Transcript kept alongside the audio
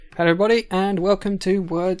Hello everybody and welcome to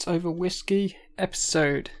Words Over Whiskey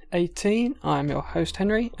episode 18. I'm your host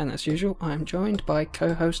Henry and as usual I'm joined by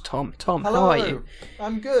co-host Tom. Tom, Hello. How are you?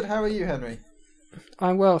 I'm good. How are you, Henry?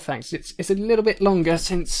 I'm well, thanks. It's a little bit longer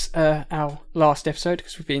since our last episode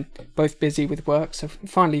because we've been both busy with work, so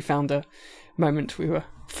finally found a moment we were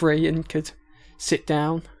free and could sit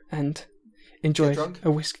down and enjoy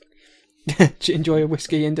a whiskey. Enjoy a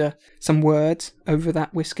whiskey and some words over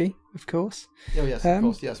that whiskey, of course. Oh yes, of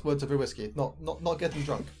course. Yes, words over whiskey. Not getting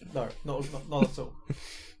drunk. No, not at all.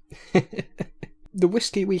 The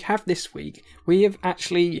whiskey we have this week, we have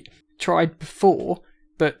actually tried before,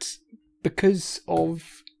 but because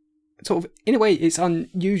of sort of, in a way, its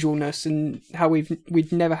unusualness and how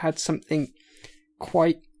we'd never had something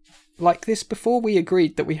quite like this before, we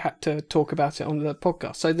agreed that we had to talk about it on the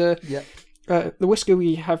podcast. So the whiskey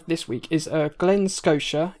we have this week is Glen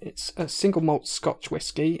Scotia. It's a single malt Scotch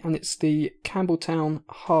whiskey, and it's the Campbeltown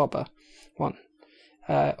Harbour one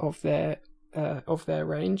of their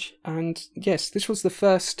range. And yes, this was the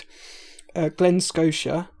first Glen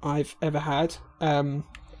Scotia I've ever had.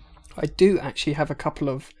 I do actually have a couple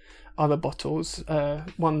of other bottles.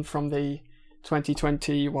 One from the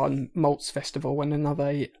 2021 Malts Festival, and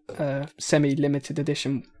another semi-limited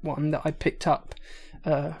edition one that I picked up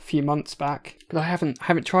a few months back, but I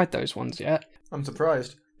haven't tried those ones yet. I'm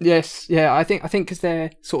surprised. Yes, yeah, I think because they're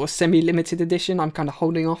sort of semi-limited edition, I'm kind of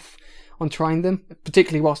holding off on trying them,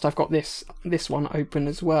 particularly whilst I've got this one open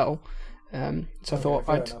as well. So I thought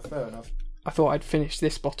fair enough. I thought I'd finish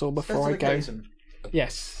this bottle before I go. Occasion.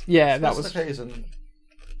 Yes, yeah, that was occasion.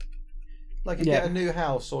 Like you get a new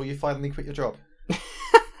house or you finally quit your job.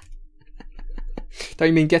 Don't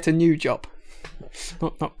you mean get a new job?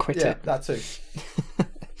 Not quit it. Yeah, that too.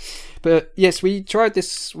 But yes, we tried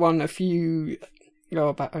this one probably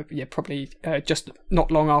just not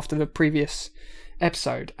long after the previous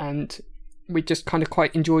episode, and we just kind of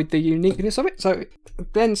quite enjoyed the uniqueness of it. So,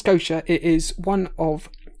 Glen Scotia, it is one of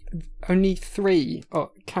only 3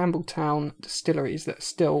 Campbeltown distilleries that are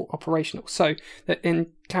still operational. So, in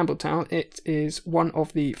Campbeltown, it is one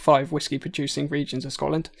of the 5 whiskey producing regions of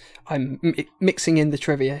Scotland. I'm mixing in the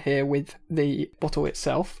trivia here with the bottle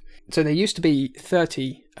itself. So there used to be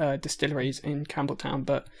 30 distilleries in Campbeltown,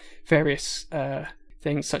 but various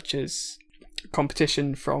things such as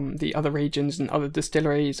competition from the other regions and other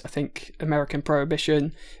distilleries, I think American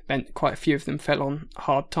Prohibition meant quite a few of them fell on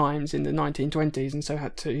hard times in the 1920s and so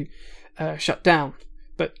had to shut down.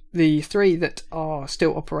 But the 3 that are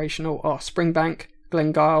still operational are Springbank,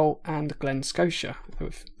 Glengyle and Glen Scotia.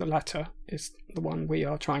 The latter is the one we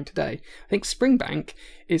are trying today. I think Springbank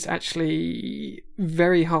is actually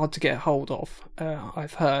very hard to get hold of.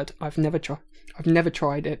 I've heard. I've never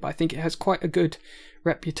tried it, but I think it has quite a good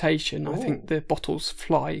reputation. Ooh. I think the bottles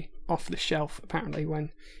fly off the shelf apparently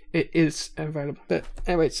when it is available. But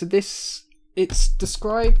anyway, so it's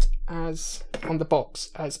described as on the box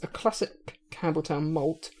as a classic Campbeltown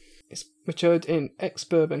malt. It's matured in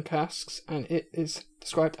ex-bourbon casks, and it is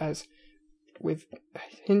described as with a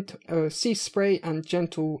hint of sea spray and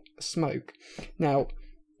gentle smoke. Now,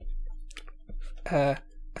 I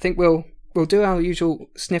think we'll do our usual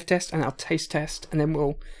sniff test and our taste test, and then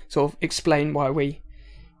we'll sort of explain why we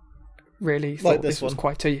really thought this was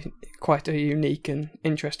quite a unique and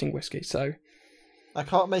interesting whiskey. So, I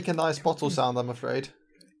can't make a nice bottle sound, I'm afraid.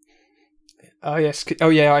 Oh yes. Oh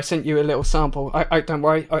yeah. I sent you a little sample. I don't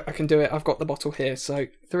worry. I can do it. I've got the bottle here. So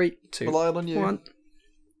 3, 2, rely on you. 1.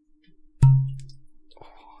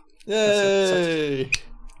 Yay!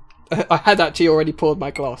 I had actually already poured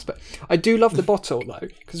my glass, but I do love the bottle though,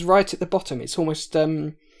 because right at the bottom, it's almost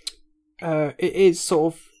it is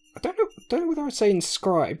sort of, I don't know whether I'd say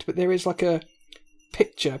inscribed, but there is like a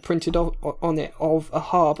picture printed on it of a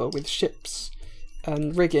harbour with ships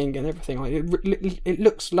and rigging and everything. It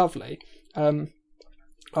looks lovely.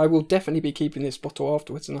 I will definitely be keeping this bottle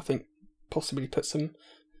afterwards, and I think possibly put some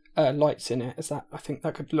lights in it, as that I think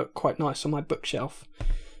that could look quite nice on my bookshelf.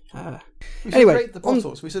 We should rate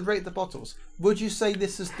the bottles. Would you say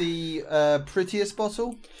this is the prettiest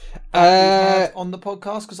bottle we've had on the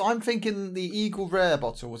podcast? Because I'm thinking the Eagle Rare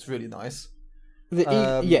bottle was really nice.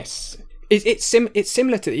 Yes, it's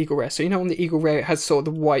similar to the Eagle Rare. So on the Eagle Rare, it has sort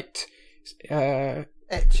of the white.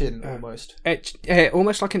 Etching almost.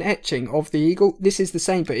 Almost like an etching of the eagle. This is the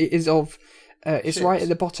same, but it is of. It's ships. Right at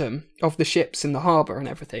the bottom of the ships in the harbour and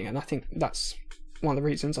everything, and I think that's one of the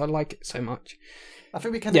reasons I like it so much. I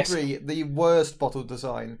think we can agree the worst bottle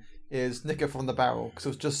design is Nicker from the Barrel, because it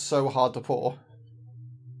was just so hard to pour.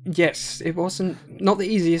 Yes, it wasn't not the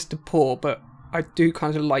easiest to pour, but I do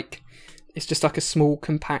kind of like. It's just like a small,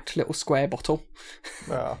 compact little square bottle.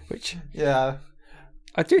 Well, which yeah.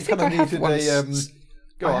 I do think I have one.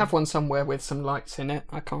 I have one somewhere with some lights in it.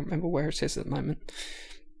 I can't remember where it is at the moment.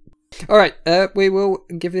 All right, we will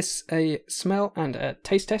give this a smell and a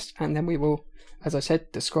taste test, and then we will, as I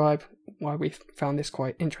said, describe why we found this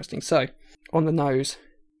quite interesting. So, on the nose,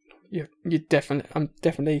 I'm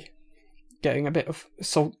definitely getting a bit of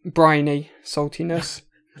briny saltiness.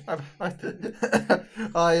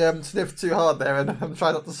 I sniffed too hard there, and I'm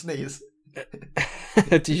trying not to sneeze.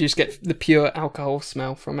 Did you just get the pure alcohol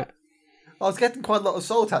smell from it? I was getting quite a lot of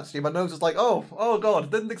salt actually. My nose was like, oh god,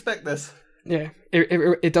 didn't expect this. Yeah,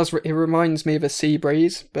 it does. It reminds me of a sea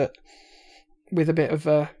breeze, but with a bit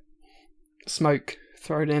of smoke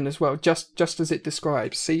thrown in as well, just as it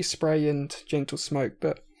describes, sea spray and gentle smoke.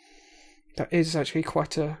 But that is actually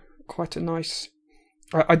quite a nice.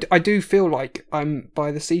 I do feel like I'm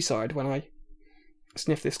by the seaside when I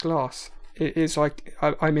sniff this glass. It is like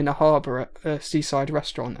I'm in a harbour at a seaside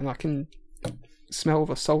restaurant, and I can smell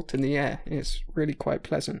the salt in the air. It's really quite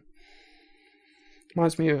pleasant.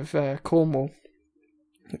 Reminds me of Cornwall,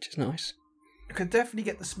 which is nice. You can definitely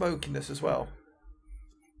get the smokiness as well.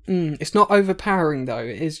 It's not overpowering though.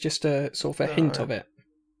 It is just a sort of a hint of it.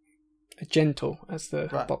 A gentle, as the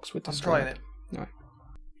box would describe. I'm trying it. No.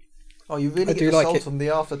 Oh, you really get the salt on the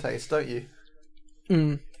aftertaste, don't you?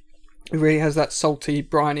 It really has that salty,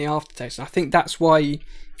 briny aftertaste. And I think that's why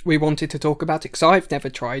we wanted to talk about it, because I've never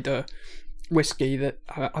tried a whiskey that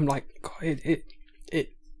I'm like, God, it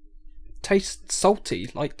tastes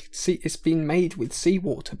salty, like it's been made with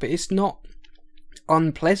seawater, but it's not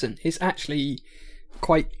unpleasant. It's actually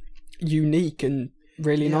quite unique and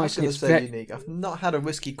really nice. I was going to say unique. I've not had a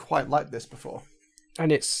whiskey quite like this before,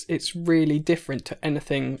 and it's really different to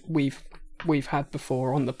anything we've had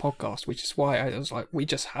before on the podcast, which is why I was like, we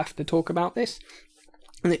just have to talk about this.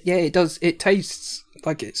 And it does. It tastes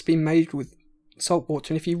like it's been made with salt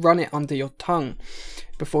water, and if you run it under your tongue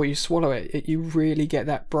before you swallow it, you really get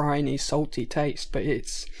that briny, salty taste. But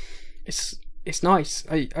it's nice.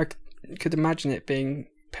 I could imagine it being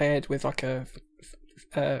paired with like a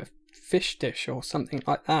fish dish or something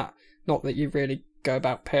like that. Not that you really go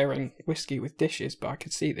about pairing whiskey with dishes, but I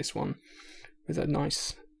could see this one with a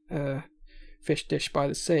nice fish dish by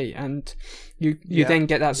the sea, and you then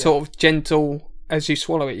get that sort of gentle, as you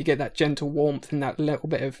swallow it, you get that gentle warmth and that little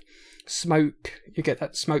bit of smoke. You get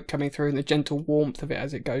that smoke coming through and the gentle warmth of it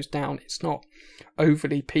as it goes down. It's not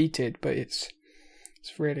overly peated, but it's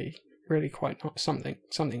really, really quite something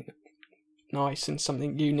nice and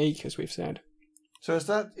something unique, as we've said. So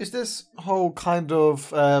is this whole kind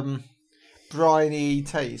of briny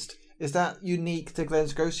taste, is that unique to Glen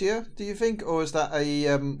Scotia, do you think, or is that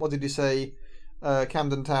a what did you say,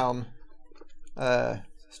 Camden Town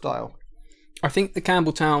style? I think the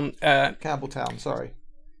Campbelltown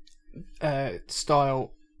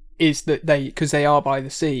style is that because they are by the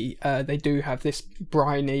sea, they do have this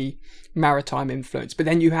briny maritime influence. But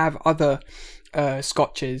then you have other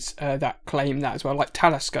scotches that claim that as well, like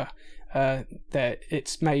Talisker. That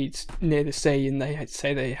it's made near the sea, and they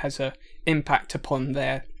say that it has a impact upon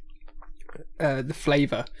their the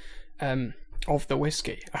flavour of the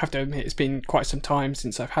whiskey. I have to admit, it's been quite some time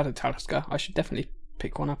since I've had a Talisker. I should definitely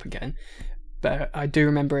pick one up again. But I do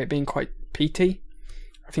remember it being quite peaty.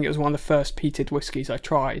 I think it was one of the first peated whiskies I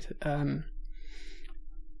tried. I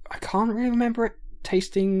can't really remember it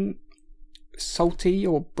tasting salty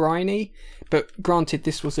or briny, but granted,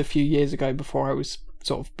 this was a few years ago before I was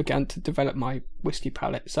sort of began to develop my whiskey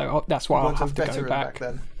palate, so that's why I'll have to go back.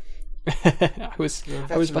 Then. I was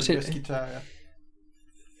whiskey terrier.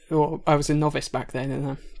 Well, I was a novice back then, and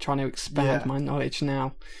I'm trying to expand my knowledge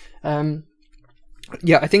now. I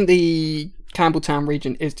think the Campbelltown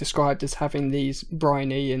region is described as having these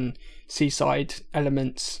briny and seaside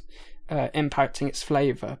elements impacting its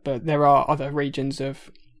flavour, but there are other regions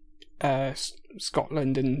of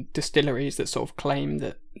Scotland and distilleries that sort of claim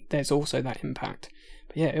that there's also that impact.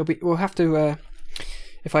 But yeah, we'll have to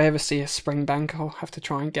if I ever see a Springbank, I'll have to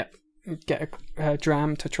try and get a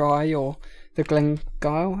dram to try, or the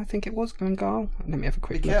Glengyle, I think it was Glengyle. Let me have a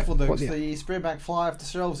quick look. Be careful though, because the Springbank fly off the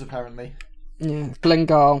shelves apparently. Yeah,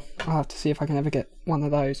 Glengyle. I'll have to see if I can ever get one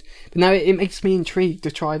of those. But no, it makes me intrigued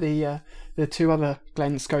to try the two other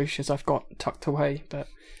Glen Scotias I've got tucked away. But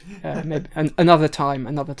maybe another time,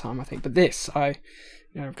 I think. But this, I'm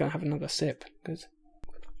going to have another sip, because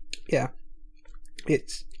you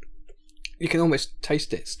can almost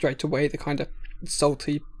taste it straight away, the kind of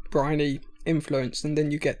salty, briny influence, and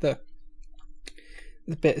then you get the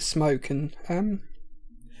bit of smoke. And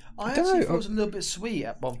I actually thought it was a little bit sweet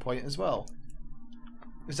at one point as well.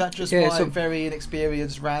 Is that just my very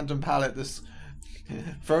inexperienced random palate that's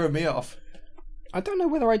throwing me off? I don't know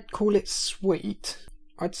whether I'd call it sweet.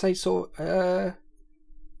 I'd say sort of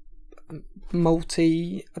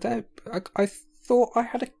malty. I thought I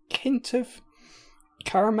had a hint of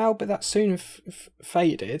caramel, but that soon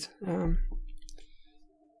faded.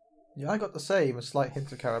 Yeah, I got the same, a slight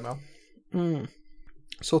hint of caramel.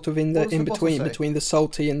 Sort of in between the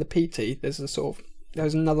salty and the peaty. There's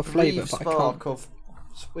another flavour, but I can't. Of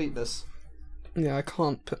sweetness. Yeah, I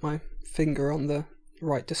can't put my finger on the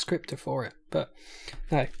right descriptor for it. But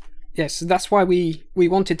no, yes, that's why we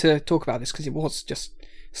wanted to talk about this, because it was just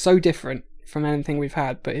so different from anything we've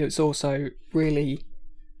had, but it was also really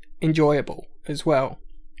enjoyable as well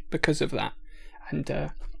because of that. And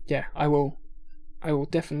yeah, I will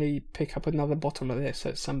definitely pick up another bottle of this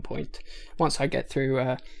at some point once I get through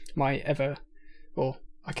I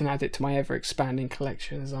can add it to my ever expanding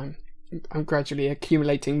collection, as I'm gradually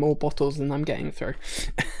accumulating more bottles than I'm getting through.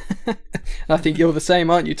 I think you're the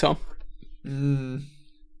same, aren't you, Tom?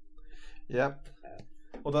 Yep.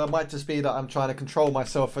 Although it might just be that I'm trying to control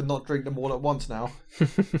myself and not drink them all at once now.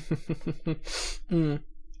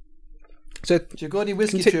 So, do you got any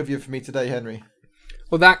whiskey trivia for me today, Henry?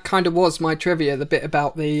 Well, that kind of was my trivia, the bit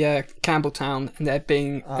about the Campbelltown and there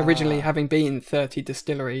being originally having been 30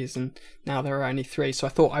 distilleries and now there are only 3. So I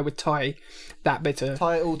thought I would tie that bit.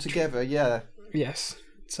 Tie it all together, yeah. Yes.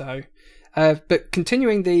 So, but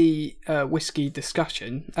continuing the whiskey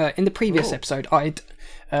discussion, in the previous episode, I'd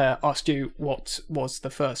asked you what was the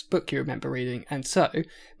first book you remember reading. And so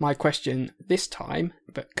my question this time,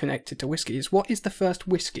 but connected to whiskey, is what is the first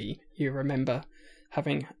whiskey you remember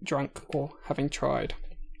having drunk or having tried?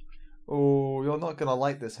 Oh, you're not going to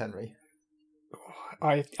like this, Henry.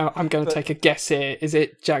 I'm going to take a guess here. Is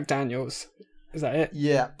it Jack Daniels? Is that it?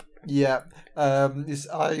 Yeah.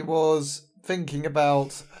 I was thinking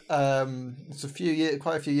about it's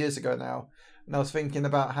quite a few years ago now, and I was thinking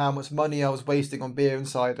about how much money I was wasting on beer and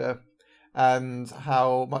cider, and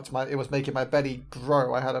how much it was making my belly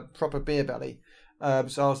grow. I had a proper beer belly,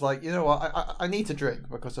 so I was like, you know what, I need to drink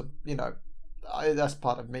because of, that's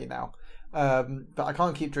part of me now. But I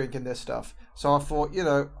can't keep drinking this stuff. So I thought,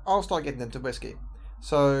 I'll start getting into whiskey.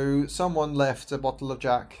 So someone left a bottle of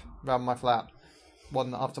Jack around my flat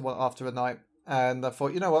one after a night, and I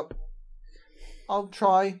thought, you know what, I'll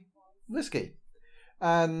try whiskey.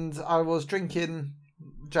 And I was drinking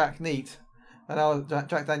Jack Neat, and I was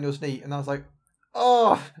Jack Daniel's Neat, and I was like,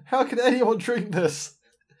 oh, how can anyone drink this?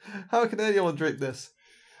 How can anyone drink this?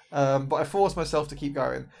 But I forced myself to keep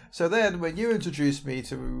going. So then, when you introduced me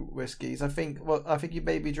to whiskies, I think you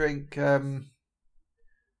made me drink Tullamore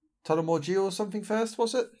Dew or something first.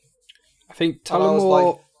 Was it? I think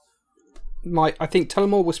Tullamore. I think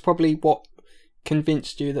Tullamore was probably what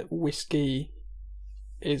convinced you that whiskey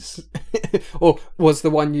is, or was the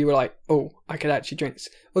one you were like, oh, I could actually drink this.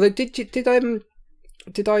 Although did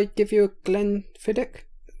I give you a Glenfiddich?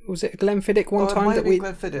 Was it a Glenfiddich one time that we?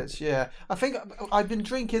 Glenfiddich, yeah. I think I'd been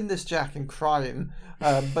drinking this Jack and crying,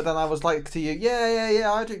 but then I was like to you,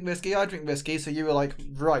 yeah, I drink whiskey. So you were like,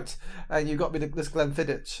 right, and you got me this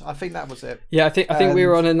Glenfiddich. I think that was it. Yeah, I think we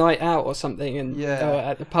were on a night out or something, and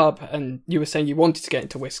at the pub, and you were saying you wanted to get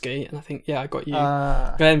into whiskey, and I think I got you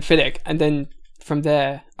Glenfiddich, and then from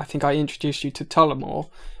there, I think I introduced you to Tullamore,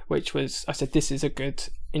 which was, I said, this is a good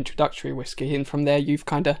introductory whiskey, and from there you've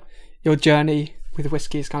kind of, your journey with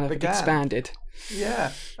whiskey is kind of expanded.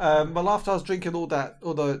 Yeah. Well, after I was drinking all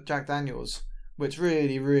the Jack Daniels, which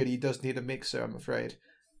really, really does need a mixer, I'm afraid.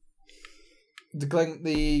 The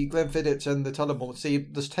Glenfiddich and the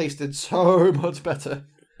Tullamore just tasted so much better.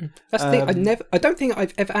 That's the thing. I don't think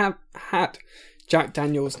I've ever had Jack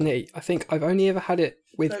Daniels neat. I think I've only ever had it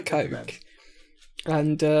with Coke.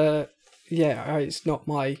 And it's not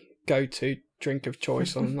my go-to drink of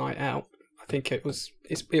choice on a night out. I think it was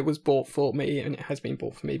bought for me, and it has been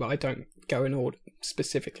bought for me, but I don't go and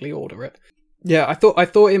specifically order it. Yeah, I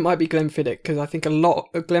thought it might be Glenfiddich, because I think a lot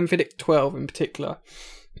of Glenfiddich 12 in particular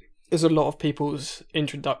is a lot of people's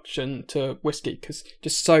introduction to whiskey, because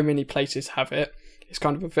just so many places have it. It's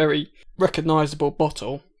kind of a very recognisable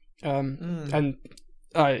bottle, and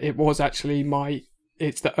it was actually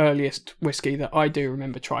it's the earliest whiskey that I do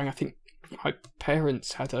remember trying. I think my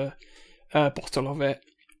parents had a bottle of it.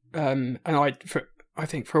 And I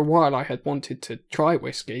think for a while I had wanted to try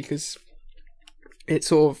whiskey, because it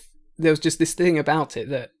there was just this thing about it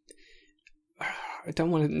that I don't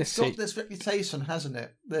want to necessarily. It's got this reputation, hasn't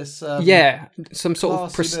it? This some sort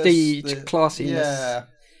of prestige, classiness, yeah,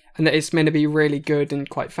 and that it's meant to be really good and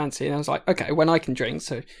quite fancy. And I was like, okay, when I can drink.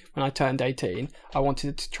 So when I turned 18, I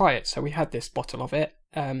wanted to try it. So we had this bottle of it.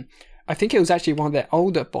 And I think it was actually one of their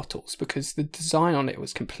older bottles because the design on it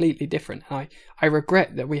was completely different. And I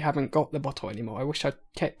regret that we haven't got the bottle anymore. I wish I'd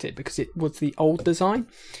kept it because it was the old design.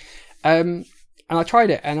 And I tried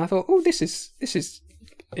it and I thought, oh, this is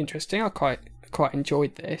interesting. I quite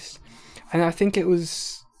enjoyed this. And I think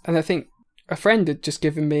a friend had just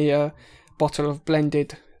given me a bottle of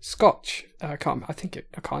blended Scotch. I can't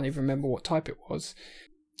even remember what type it was.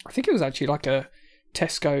 I think it was actually like a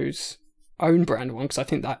Tesco's own brand one because I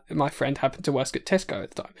think that my friend happened to work at Tesco at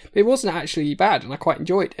the time. But it wasn't actually bad and I quite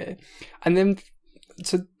enjoyed it. And then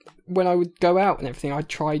so when I would go out and everything, I'd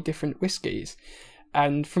try different whiskies.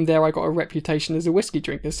 And from there, I got a reputation as a whiskey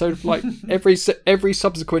drinker. So, like every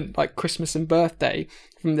subsequent like Christmas and birthday,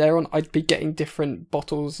 from there on, I'd be getting different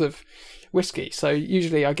bottles of whiskey. So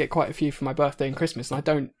usually, I get quite a few for my birthday and Christmas, and I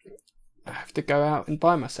don't have to go out and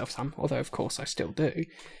buy myself some. Although, of course, I still do.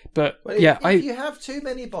 But yeah, if you have too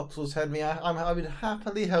many bottles, Henry, I would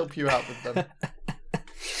happily help you out with them.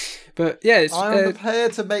 But yeah, I'm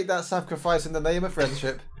prepared to make that sacrifice in the name of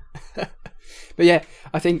friendship. But yeah,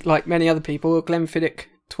 I think like many other people, Glenfiddich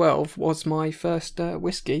 12 was my first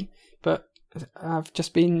whiskey. But I've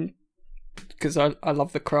just been, because I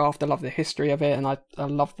love the craft, I love the history of it, and I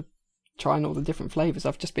love trying all the different flavours.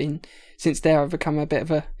 I've just been, since there, I've become a bit of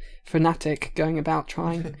a fanatic going about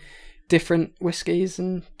trying different whiskies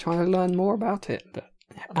and trying to learn more about it. But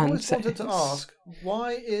I've always wanted to ask,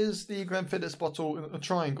 why is the Glenfiddich bottle in a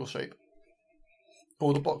triangle shape?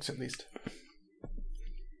 Or the box, at least.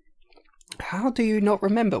 How do you not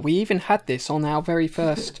remember? We even had this on our very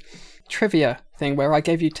first trivia thing where I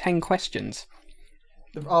gave you 10 questions.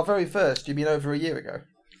 Our very first? You mean over a year ago?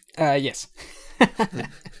 Yes.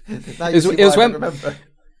 It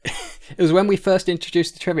was when we first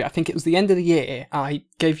introduced the trivia. I think it was the end of the year. I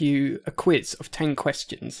gave you a quiz of 10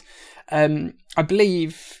 questions. I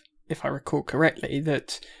believe, if I recall correctly,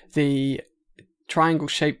 that the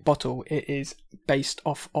triangle-shaped bottle, it is based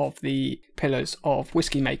off of the pillars of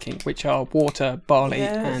whiskey making, which are water, barley,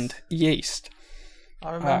 and yeast.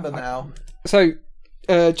 I remember now. So,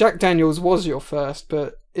 Jack Daniels was your first,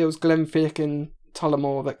 but it was Glenfiddich and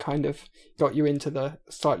Tullamore that kind of got you into the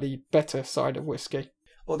slightly better side of whiskey.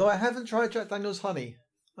 Although I haven't tried Jack Daniels Honey.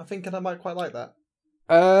 I'm thinking I might quite like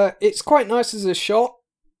that. It's quite nice as a shot.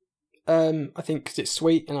 I think because it's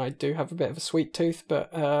sweet, and I do have a bit of a sweet tooth,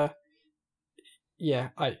 but yeah,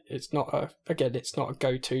 it's not a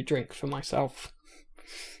go-to drink for myself.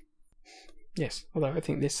 Yes, although I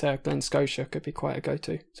think this Glen Scotia could be quite a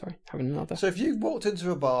go-to. Sorry, having another. So if you walked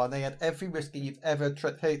into a bar and they had every whiskey you've ever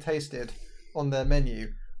tasted on their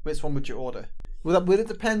menu, which one would you order? Would it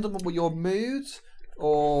depend on your moods,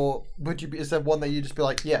 or is there one that you just be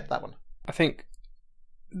like, yeah, that one? I think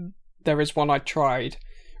there is one I tried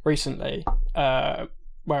recently where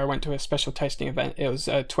I went to a special tasting event. It was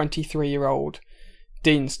a 23-year-old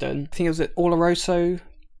Deanston. I think it was an Oloroso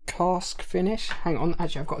cask finish. Hang on,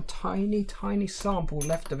 actually I've got a tiny sample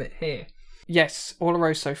left of it here. Yes,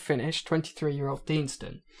 Oloroso finish, 23-year-old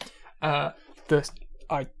Deanston.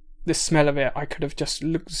 The smell of it I could have just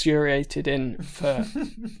luxuriated in for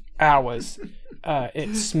hours.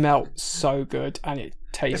 It smelt so good and it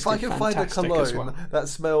tasted fantastic. If I can find a cologne that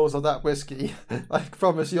smells of that whiskey, I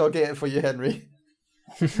promise you I'll get it for you, Henry.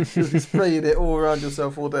 You'll be spraying it all around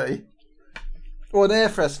yourself all day. Or an air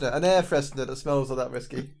freshener that smells of that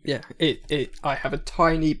whiskey. Yeah, I have a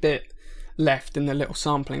tiny bit left in the little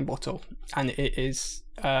sampling bottle, and it is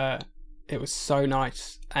it was so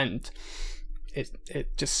nice, and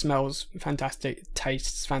it just smells fantastic, it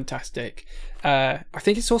tastes fantastic. I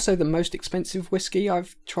think it's also the most expensive whiskey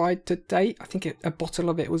I've tried to date. I think a bottle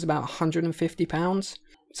of it was about £150.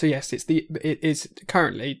 So yes, it is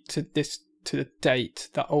currently to the date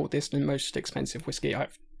the oldest and most expensive whiskey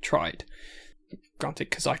I've tried. Granted,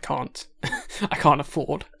 because I can't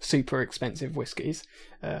afford super expensive whiskies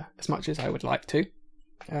as much as I would like to.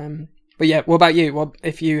 But yeah, what about you? What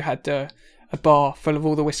if you had a bar full of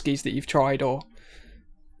all the whiskies that you've tried, or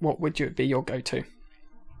what would be your go-to?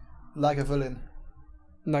 Lagavulin.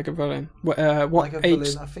 What Lagavulin,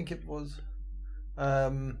 age? I think it was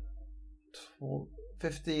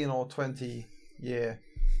 15 or 20 year.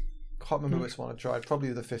 Can't remember which one I tried.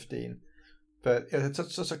 Probably the 15. But it's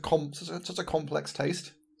such a complex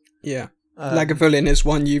taste. Yeah. Lagavulin is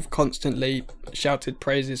one you've constantly shouted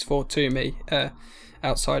praises for to me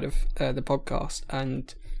outside of the podcast,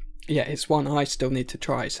 and yeah, it's one I still need to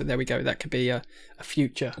try. So there we go. That could be a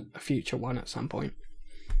future one at some point.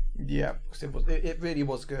 Yeah, it really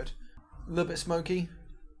was good. A little bit smoky.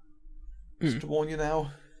 Just to warn you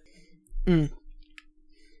now. But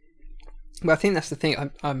I think that's the thing.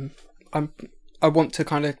 I want to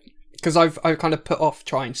kind of because I've kind of put off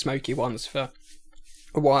trying smoky ones for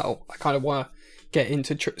a while. I kind of want to get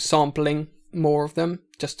into sampling more of them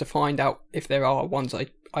just to find out if there are ones I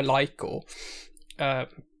like, or I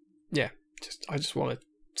just want to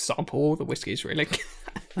sample all the whiskies, really.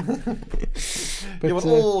 You want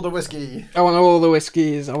all the whiskey. I want all the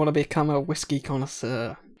whiskies. I want to become a whiskey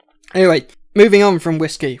connoisseur. Anyway, moving on from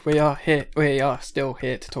whiskey, we are still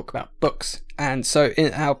here to talk about books. And so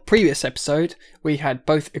in our previous episode, we had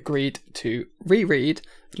both agreed to reread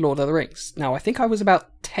Lord of the Rings. Now, I think I was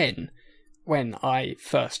about 10 when I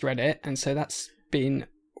first read it, and so that's been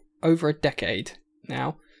over a decade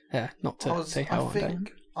now. Not to say how old I am.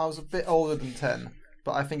 I was a bit older than 10,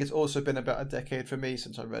 but I think it's also been about a decade for me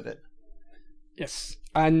since I read it. Yes,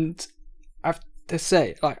 and I have to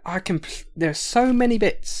say, like, there's so many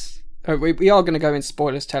bits. We are going to go in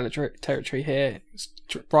spoilers territory here,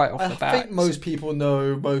 right off the bat. I think most people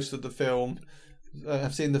know most of the film,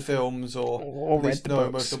 have seen the films, or at least know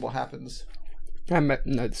most of what happens. And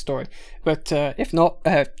know the story. But if not,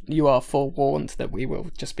 you are forewarned that we will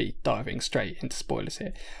just be diving straight into spoilers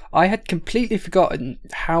here. I had completely forgotten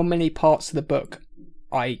how many parts of the book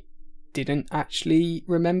I didn't actually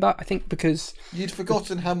remember. I think because... You'd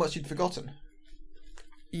forgotten how much you'd forgotten.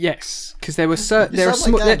 Yes, because there were certain...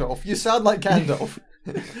 You sound like Gandalf.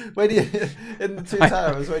 When he, in the Two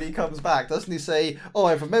Towers, when he comes back, doesn't he say, "Oh,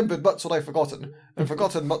 I've remembered much what I've forgotten, and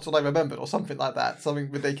forgotten much what I remembered," or something like that, something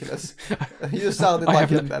ridiculous. He just sounded like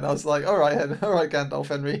him then. I was like, all right, Gandalf,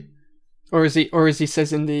 Henry. Or as he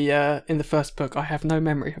says in the first book, "I have no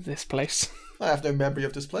memory of this place." I have no memory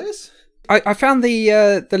of this place. I found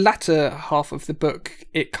the latter half of the book,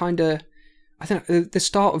 it kind of, I think the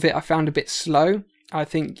start of it I found a bit slow. I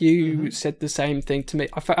think you said the same thing to me.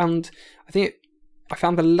 I found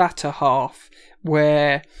the latter half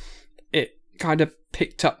where it kind of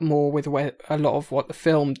picked up more with where a lot of what the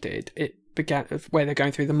film did. It began where they're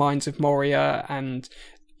going through the mines of Moria and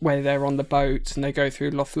where they're on the boat and they go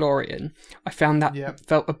through Lothlorien. I found that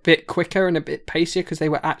felt a bit quicker and a bit pacier because they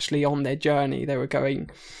were actually on their journey. They were going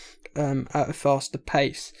at a faster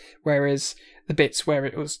pace, whereas the bits where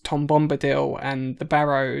it was Tom Bombadil and the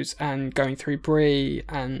Barrows and going through Bree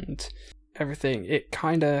and everything, it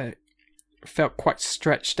kind of felt quite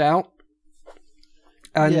stretched out.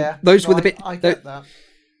 And those were the bit. I get that.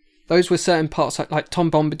 Those were certain parts like Tom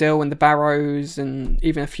Bombadil and the Barrows and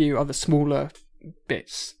even a few other smaller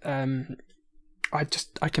bits. I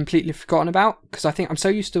completely forgotten about because I think I'm so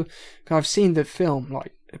used to. Cause I've seen the film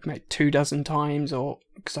like maybe 24 times, or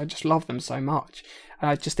because I just love them so much, and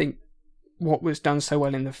I just think what was done so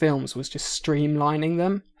well in the films was just streamlining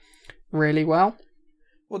them really well.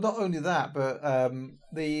 Well, not only that, but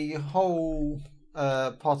the whole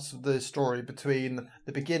parts of the story between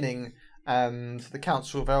the beginning and the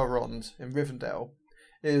Council of Elrond in Rivendell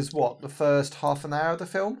is the first half an hour of the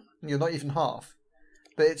film? You're not even half.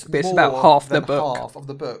 But it's more about half than the book. half of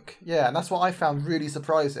the book. Yeah, and that's what I found really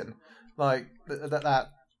surprising. Like, that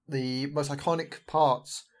the most iconic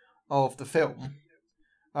parts of the film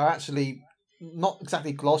are actually not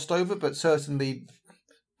exactly glossed over, but certainly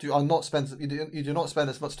you do not spend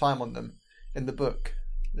as much time on them in the book.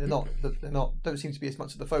 They're not don't seem to be as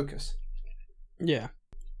much of the focus. Yeah.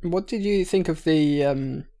 What did you think of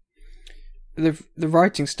the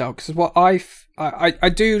writing style? Because what I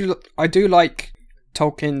do like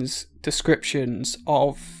Tolkien's descriptions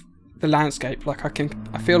of the landscape. Like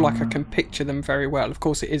I feel like I can picture them very well. Of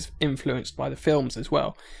course, it is influenced by the films as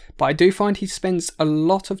well. But I do find he spends a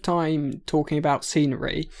lot of time talking about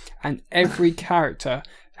scenery, and every character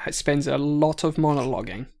spends a lot of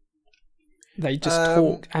monologuing. They just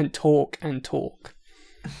talk and talk and talk.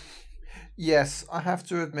 Yes, I have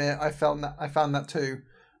to admit, I found that too,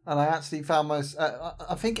 and I actually found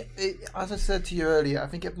I think, as I said to you earlier, I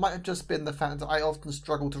think it might have just been the fact that I often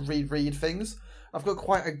struggle to reread things. I've got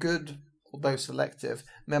quite a good, although selective,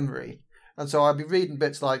 memory, and so I'd be reading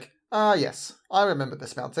bits like, yes, I remember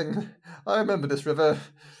this mountain, I remember this river,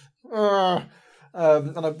 and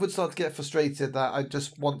I would start to get frustrated that I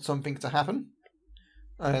just want something to happen.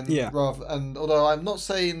 And although I'm not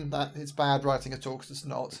saying that it's bad writing at all, because it's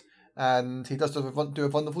not, and he does do a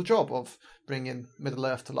wonderful job of bringing Middle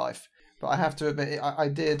Earth to life, but I have to admit I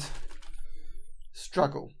did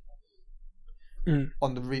struggle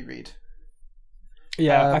on the reread.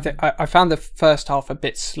 Yeah, I think I found the first half a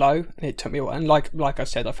bit slow, and it took me a while. And like I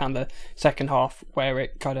said, I found the second half where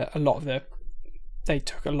it kind of they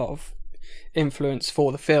took a lot of influence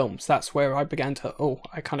for the films. That's where I began to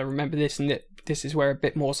I kind of remember this, and this is where a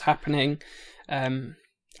bit more's happening, and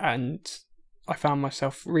I found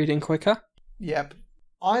myself reading quicker. Yep.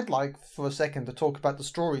 I'd like for a second to talk about the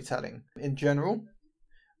storytelling in general.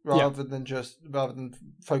 rather than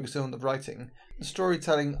focusing on the writing. The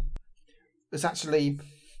storytelling is actually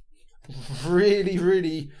really,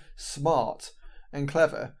 really smart and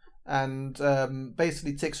clever, and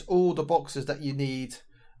basically ticks all the boxes that you need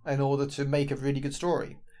in order to make a really good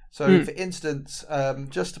story. So, for instance,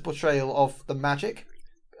 just a portrayal of the magic.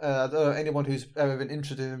 Anyone who's ever been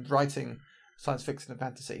interested in writing science fiction and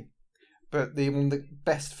fantasy, but one of the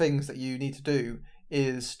best things that you need to do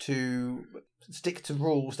is to stick to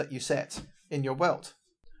rules that you set in your world.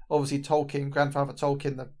 Obviously, Grandfather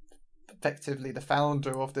Tolkien, effectively the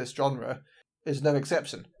founder of this genre, is no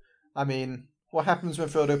exception. I mean, what happens when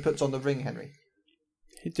Frodo puts on the ring, Henry?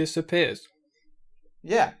 He disappears.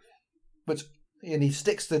 Yeah, and he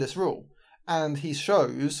sticks to this rule, and he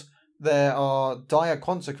shows there are dire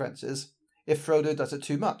consequences if Frodo does it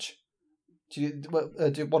too much. What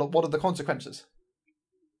are the consequences?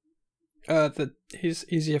 That he's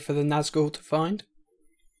easier for the Nazgul to find.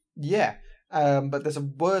 Yeah, but there's a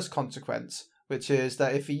worse consequence, which is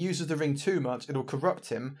that if he uses the ring too much, it'll corrupt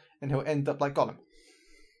him, and he'll end up like Gollum.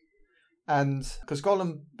 And because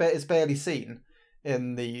Gollum is barely seen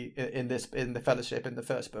in the Fellowship in the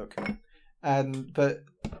first book, but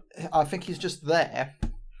I think he's just there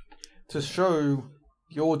to show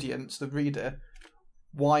the audience, the reader,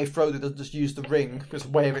 why Frodo doesn't just use the ring, just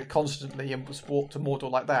wear it constantly and just walk to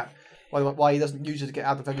Mordor like that. Why he doesn't use it to get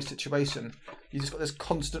out of every situation. You just got this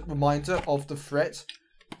constant reminder of the threat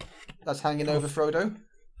that's hanging over Frodo.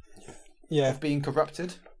 Yeah. Of being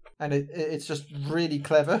corrupted. And it's just really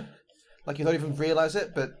clever. Like, you don't even realise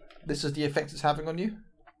it, but this is the effect it's having on you.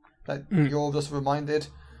 Like, you're just reminded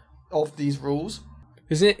of these rules.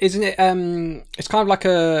 Isn't it, it's kind of like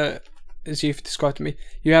as you've described to me,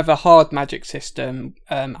 you have a hard magic system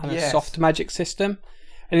and a soft magic system.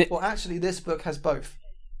 And well, actually, this book has both.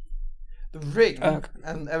 The ring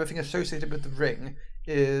and everything associated with the ring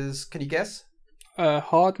is, can you guess?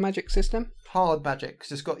 Hard magic system? Hard magic,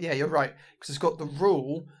 because it's got, you're right, because it's got the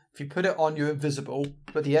rule, if you put it on, you're invisible,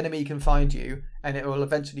 but the enemy can find you, and it will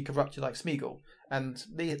eventually corrupt you like Smeagol. And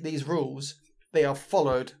these rules, they are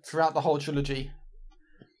followed throughout the whole trilogy,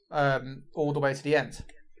 all the way to the end.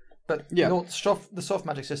 But you know what the soft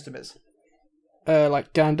magic system is?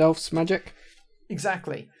 Like Gandalf's magic?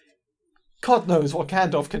 Exactly. God knows what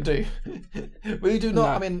Gandalf can do. We do not. No.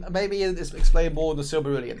 I mean, maybe it's explained more in the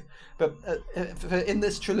Silmarillion, but in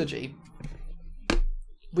this trilogy,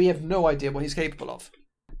 we have no idea what he's capable of.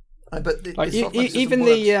 But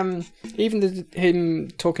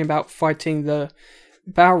him talking about fighting the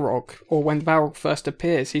Balrog, or when Balrog first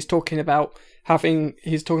appears, he's talking about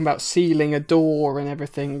sealing a door and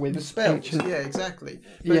everything with the spells. Yeah, exactly.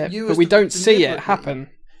 But we don't see it happen.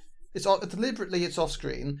 It's off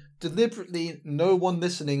screen. Deliberately, no one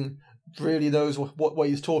listening really knows what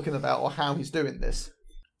he's talking about or how he's doing this.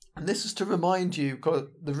 And this is to remind you,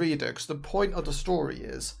 the reader, because the point of the story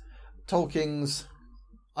is, Tolkien's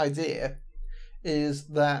idea is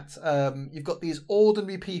that you've got these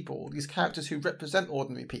ordinary people, these characters who represent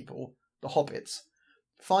ordinary people, the hobbits,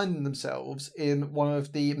 finding themselves in one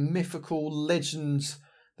of the mythical legends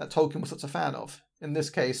that Tolkien was such a fan of. In this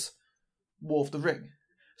case, War of the Ring.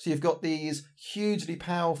 So you've got these hugely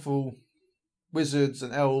powerful wizards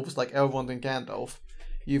and elves like Elrond and Gandalf.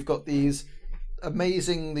 You've got these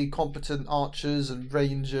amazingly competent archers and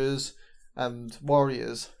rangers and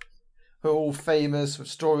warriors who are all famous with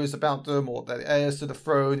stories about them or their heirs to the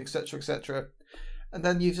throne, etc., etc. And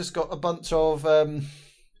then you've just got a bunch of,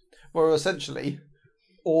 essentially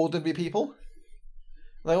ordinary people.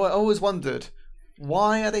 And I always wondered,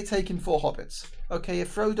 why are they taking 4 hobbits? Okay,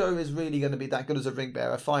 if Frodo is really going to be that good as a ring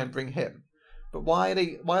bearer, fine, bring him. But why are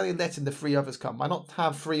they letting the 3 others come? Why not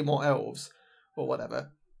have 3 more elves or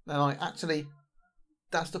whatever? And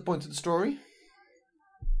that's the point of the story.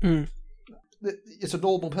 It's a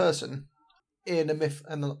normal person in a myth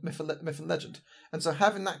and legend, and so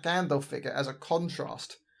having that Gandalf figure as a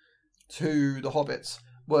contrast to the hobbits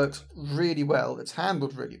works really well. It's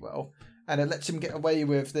handled really well, and it lets him get away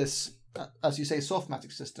with this, as you say, soft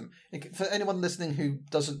magic system. For anyone listening who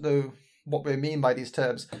doesn't know what we mean by these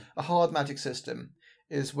terms, a hard magic system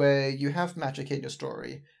is where you have magic in your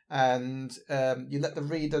story, and you let the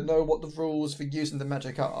reader know what the rules for using the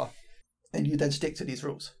magic are, and you then stick to these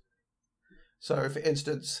rules. So, for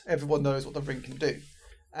instance, everyone knows what the ring can do,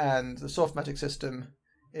 and the soft magic system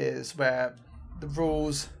is where the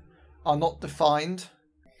rules are not defined,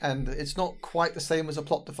 and it's not quite the same as a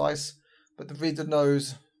plot device, but the reader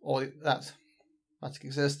knows that magic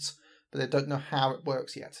exists, but they don't know how it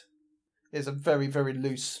works yet. It's a very, very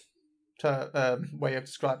loose way of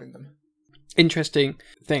describing them. Interesting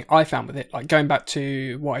thing I found with it, like going back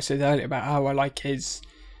to what I said earlier about how I like his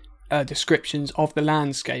descriptions of the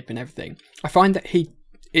landscape and everything. I find that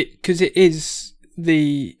because it is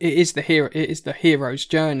the hero's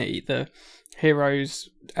journey. The hero's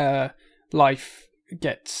life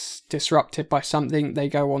gets disrupted by something. They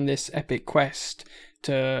go on this epic quest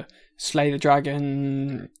to slay the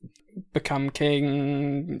dragon, become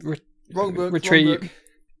king, retrieve.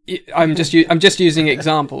 I'm just using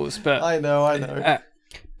examples, but I know.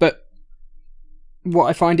 But what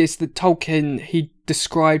I find is that Tolkien, he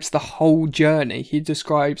describes the whole journey. He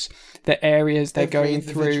describes the areas they're going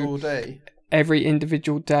through every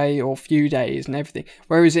individual day or few days and everything.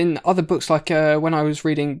 Whereas in other books, like when I was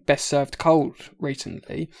reading Best Served Cold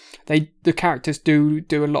recently, the characters do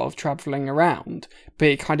a lot of travelling around, but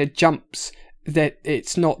it kind of jumps that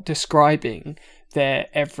it's not describing their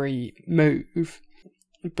every move.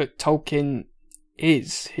 But Tolkien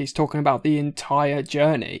he's talking about the entire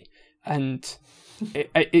journey, and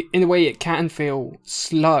in a way it can feel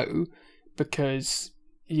slow because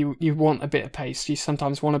you want a bit of pace, you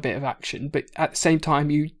sometimes want a bit of action, but at the same time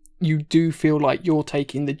you do feel like you're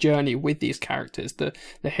taking the journey with these characters, the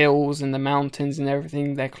hills and the mountains and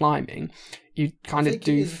everything they're climbing. You kind of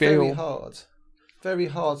do feel very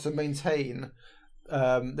hard to maintain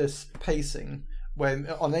this pacing when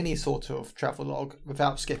on any sort of travelogue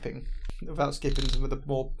without skipping some of the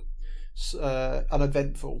more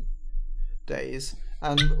uneventful days,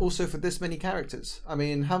 and also for this many characters. I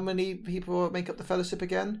mean, how many people make up the Fellowship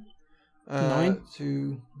again? 9,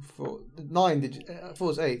 2, 4, 9. Did you? I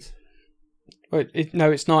thought it was 8.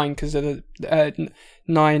 No, it's 9 because of the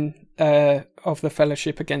 9 of the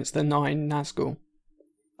Fellowship against the 9 Nazgul.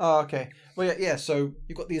 Oh, okay. Well, yeah. So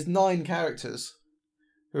you've got these 9 characters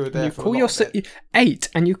who are there you for call a lot of it. 8,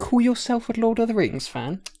 and you call yourself a Lord of the Rings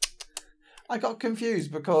fan? I got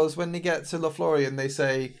confused because when they get to Lothlorien, they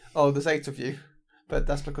say, "Oh, there's 8 of you," but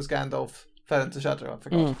that's because Gandalf fell into shadow. I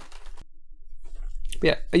forgot.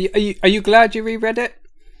 Yeah, are you glad you reread it?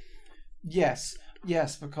 Yes,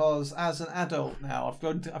 because as an adult now, I've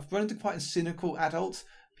grown into quite a cynical adult.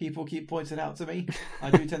 People keep pointing out to me.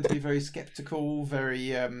 I do tend to be very skeptical,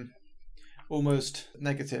 very almost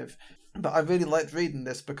negative. But I really liked reading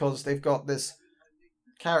this because they've got this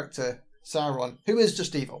character, Sauron, who is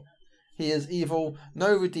just evil. He is evil,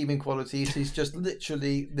 no redeeming qualities. He's just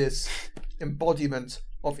literally this embodiment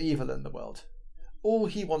of evil in the world. All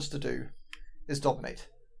he wants to do is dominate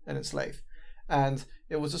and enslave. And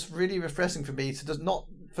it was just really refreshing for me to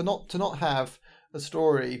not have a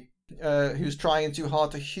story who's trying too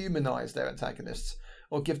hard to humanize their antagonists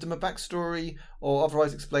or give them a backstory or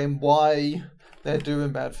otherwise explain why they're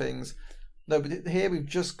doing bad things. No, but here we've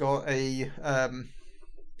just got a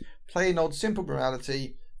plain old simple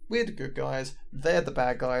morality. We're the good guys, they're the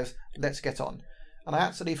bad guys, let's get on. And I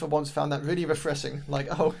actually for once found that really refreshing. Like,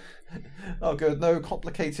 oh good, no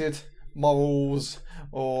complicated morals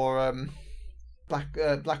or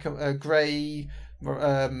grey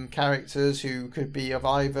characters who could be of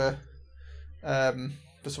either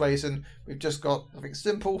persuasion. We've just got, I think,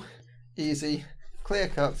 simple, easy,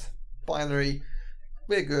 clear-cut, binary.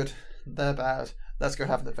 We're good, they're bad, let's go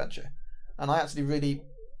have an adventure. And I actually really...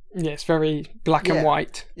 Yeah, it's very black and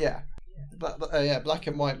white. Yeah. Black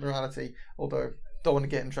and white morality, although don't want to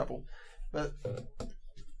get in trouble. But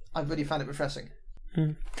I really found it refreshing.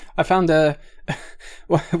 I found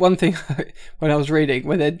one thing when I was reading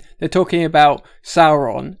where they're talking about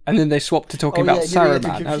Sauron and then they swapped to talking about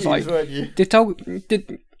Saruman. I was like, did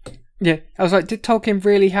Tolkien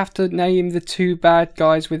really have to name the 2 bad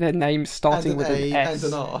guys with their names starting with an S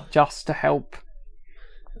and an R just to help?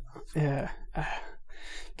 Yeah.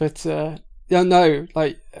 But no,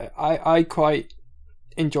 like I quite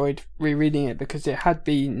enjoyed rereading it because it had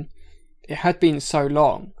been so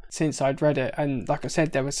long since I'd read it, and like I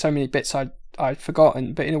said, there were so many bits I'd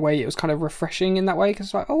forgotten. But in a way, it was kind of refreshing in that way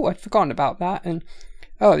because like, oh, I'd forgotten about that, and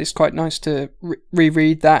oh, it's quite nice to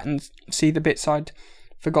reread that and see the bits I'd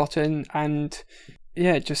forgotten, and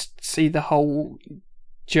yeah, just see the whole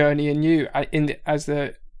journey anew in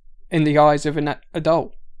the eyes of an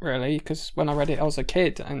adult. Really, because when I read it, I was a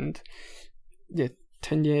kid, and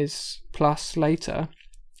 10 years plus later,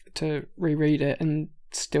 to reread it and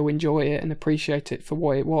still enjoy it and appreciate it for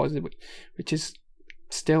what it was, which is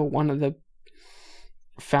still one of the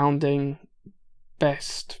founding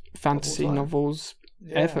best fantasy novels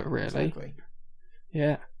ever, really. Exactly.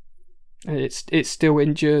 Yeah, and it still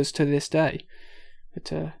endures to this day.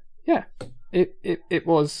 But it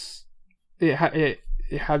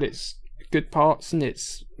had its good parts and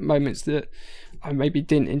its moments that I maybe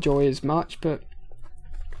didn't enjoy as much, but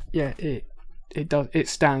yeah, it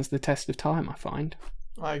stands the test of time, I find.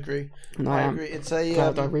 I agree. And I agree. It's a.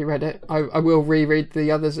 Glad I reread it. I will reread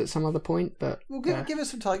the others at some other point, but well, give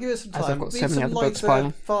us some time. Give us some time. As I've got so Read many some other books lighter,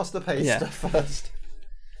 piling. faster paced stuff first.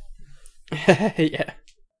 Yeah.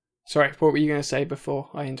 Sorry, what were you going to say before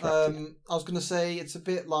I interrupted? I was going to say it's a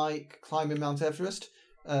bit like climbing Mount Everest.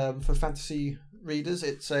 For fantasy readers,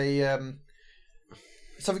 it's a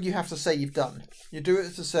something you have to say you've done. You do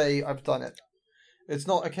it to say I've done it. It's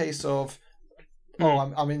not a case of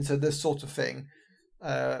I'm into this sort of thing.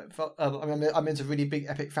 I'm into really big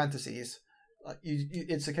epic fantasies.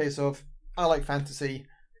 It's a case of I like fantasy.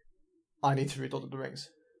 I need to read Lord of the Rings.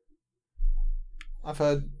 I've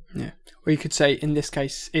heard. Yeah. Or you could say, in this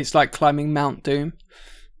case, it's like climbing Mount Doom.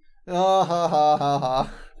 Ah ha ha ha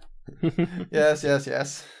ha.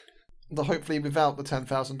 Yes. But hopefully without the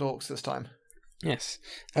 10,000 orcs this time. Yes.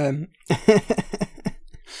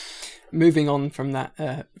 Moving on from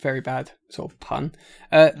that very bad sort of pun.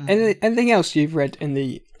 Anything else you've read in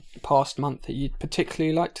the past month that you'd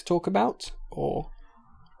particularly like to talk about? Or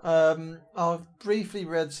I've briefly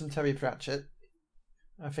read some Terry Pratchett.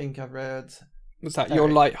 I think I've read... Was that your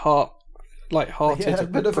light-hearted yeah, a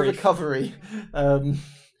bit of a recovery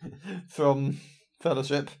from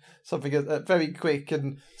Fellowship. Something very quick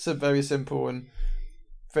and very simple and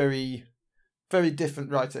very, very different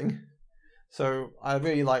writing. So I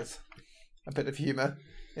really liked a bit of humour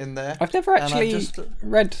in there. I've never actually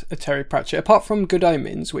read a Terry Pratchett, apart from Good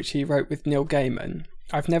Omens, which he wrote with Neil Gaiman.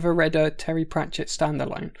 I've never read a Terry Pratchett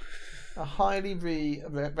standalone. I highly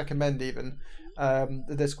recommend even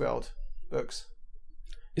the Discworld books.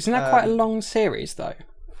 Isn't that quite a long series, though?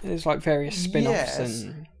 There's like various spin-offs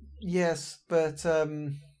and... Yes, but how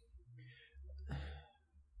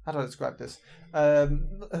do I describe this?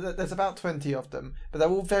 There's about 20 of them, but they're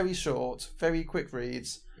all very short, very quick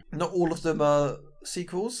reads. Not all of them are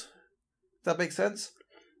sequels. Does that make sense?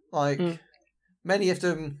 Many of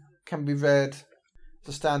them can be read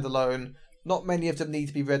to stand alone. Not many of them need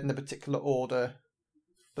to be read in a particular order,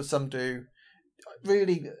 but some do.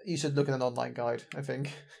 Really, you should look at an online guide, I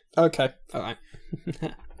think. Okay, alright.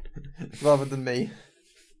 Rather than me.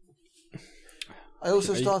 I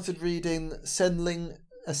also started reading Senling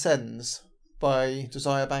Ascends by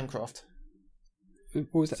Josiah Bancroft.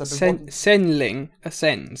 What was that? Senling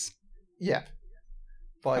Ascends? Yeah.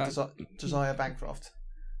 By Josiah Bancroft.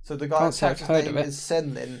 So the guy's name is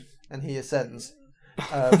Senlin, and he ascends.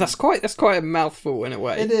 That's quite a mouthful in a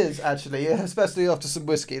way. It is, actually, especially after some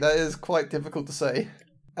whiskey. That is quite difficult to say.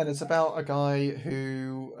 And it's about a guy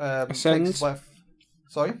who ascends. takes his wife...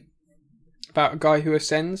 Sorry? About a guy who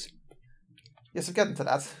ascends? Yes, I'm getting to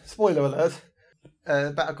that. Spoiler alert.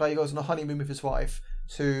 About a guy who goes on a honeymoon with his wife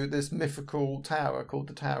to this mythical tower called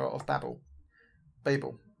the Tower of Babel.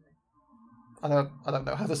 I don't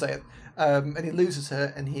know how to say it. And he loses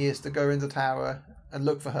her, and he has to go in the tower and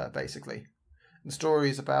look for her, basically. The story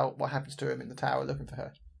is about what happens to him in the tower looking for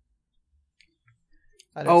her.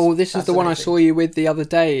 This is the one I saw you with the other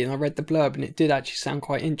day, and I read the blurb, and it did actually sound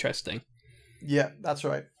quite interesting. Yeah, that's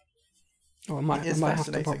right. Oh, I might have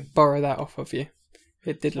to borrow that off of you.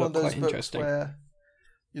 It did look quite interesting. Where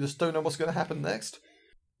you just don't know what's going to happen next.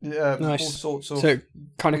 Yeah, nice. All sorts of so it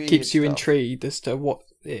kind of keeps you stuff. Intrigued as to what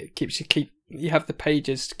it keeps you You have the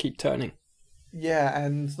pages to keep turning. Yeah,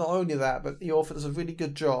 and not only that, but the author does a really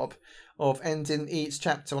good job of ending each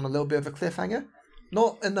chapter on a little bit of a cliffhanger.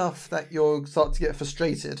 Not enough that you'll start to get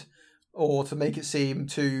frustrated or to make it seem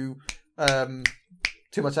too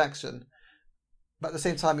much action. But at the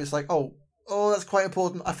same time, it's like, oh, that's quite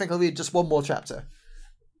important. I think I'll read just one more chapter.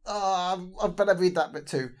 I better read that bit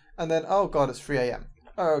too. And then, oh god, it's 3 a.m.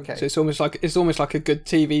 Oh, okay. So it's almost like a good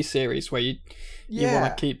TV series where you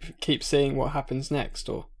want to keep seeing what happens next,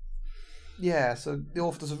 or yeah. So the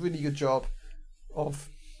author does a really good job of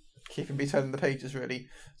keeping me turning the pages. Really,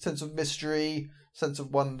 sense of mystery, sense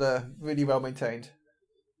of wonder, really well maintained.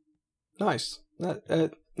 Nice.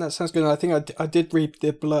 That sounds good. I think I did read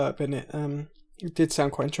the blurb, and it did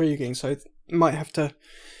sound quite intriguing. So I might have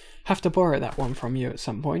to borrow that one from you at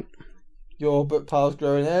some point. Your book pile's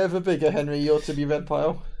growing ever bigger, Henry. Your to-be-read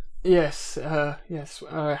pile. Yes. I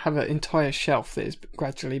have an entire shelf that is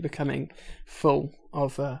gradually becoming full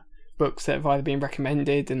of books that have either been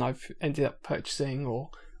recommended and I've ended up purchasing, or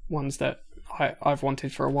ones that I've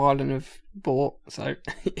wanted for a while and have bought. So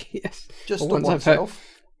yes, just on one shelf.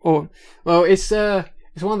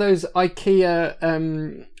 It's one of those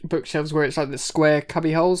IKEA bookshelves where it's like the square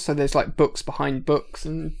cubby holes, so there's like books behind books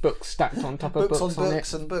and books stacked on top of books on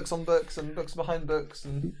books and books on books and books behind books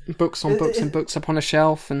and books on books and books up on a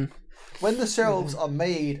shelf. And when the shelves are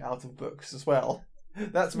made out of books as well,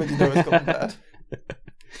 that's when you know it's gone bad.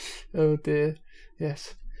 Oh dear,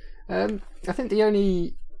 yes. I think the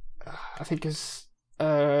only... I think is...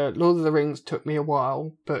 Lord of the Rings took me a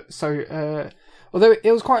while, but although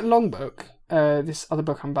it was quite a long book, this other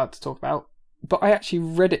book I'm about to talk about, but I actually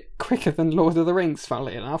read it quicker than Lord of the Rings,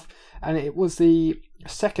 funnily enough, and it was the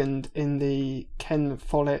second in the Ken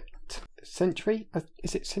Follett Century.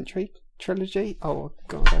 Is it Century trilogy? Oh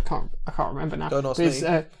God, I can't remember now. Don't ask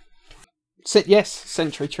me. Yes,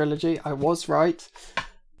 Century trilogy. I was right,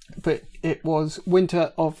 but it was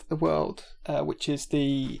Winter of the World, which is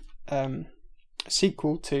the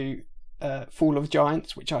sequel to Fall of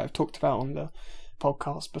Giants, which I have talked about on the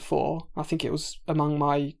podcast before. I think it was among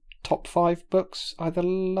my top 5 books, I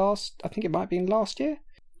think it might have been last year.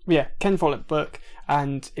 Yeah, Ken Follett book,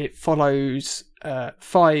 and it follows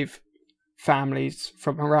 5 families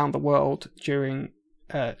from around the world during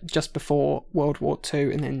just before World War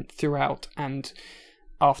II, and then throughout and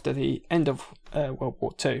after the end of World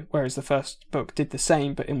War II, whereas the first book did the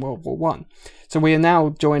same but in World War One. So we are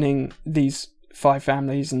now joining these 5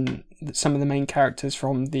 families and some of the main characters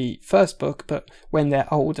from the first book, but when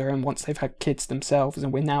they're older and once they've had kids themselves,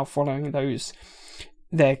 and we're now following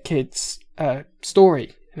their kids'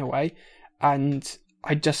 story in a way. And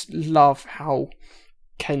I just love how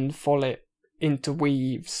Ken Follett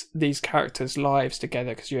interweaves these characters' lives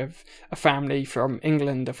together, because you have a family from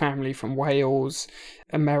England, a family from Wales,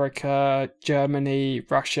 America, Germany,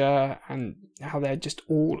 Russia, and how they're just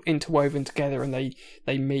all interwoven together, and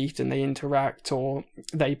they meet and they interact, or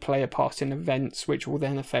they play a part in events which will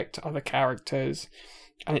then affect other characters,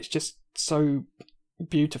 and it's just so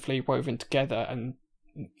beautifully woven together and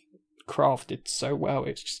crafted so well.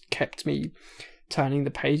 It's just kept me turning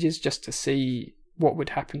the pages just to see what would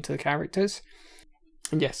happen to the characters.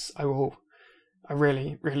 And yes, I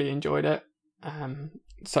really, really enjoyed it.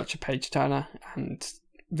 Such a page turner and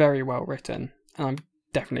very well written. And I'm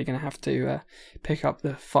definitely going to have to pick up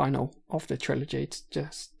the final of the trilogy to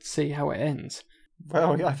just see how it ends.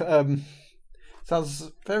 Well, yeah,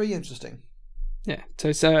 sounds very interesting. Yeah, so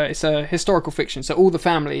it's a historical fiction. So all the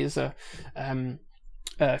families are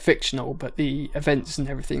fictional, but the events and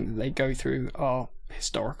everything that they go through are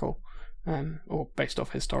historical. Or based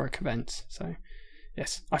off historic events. So,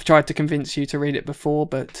 yes, I've tried to convince you to read it before,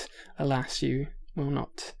 but alas, you will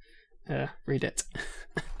not read it.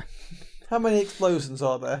 How many explosions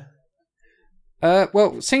are there?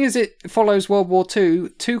 Well, seeing as it follows World War II,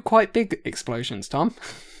 2 quite big explosions, Tom.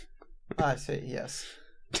 I see, yes.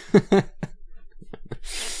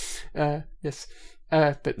 Yes.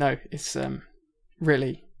 But no, it's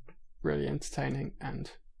really, really entertaining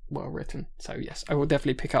and well written. So yes, I will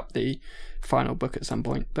definitely pick up the final book at some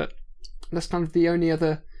point, but that's kind of the only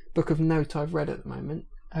other book of note I've read at the moment,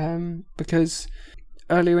 because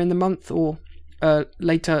earlier in the month or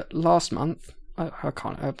later last month,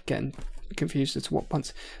 I'm getting confused as to what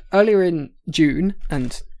months, earlier in June,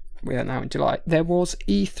 and we are now in July, there was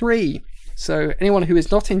E3. So anyone who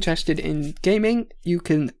is not interested in gaming, you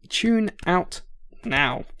can tune out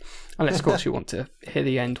now, unless of course you want to hear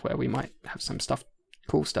the end where we might have some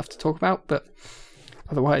cool stuff to talk about, but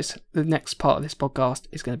otherwise the next part of this podcast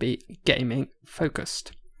is going to be gaming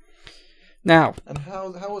focused. Now, and how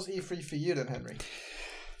was E3 for you then, Henry?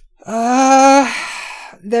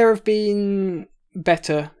 There have been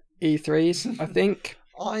better E3s, I think.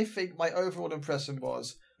 I think my overall impression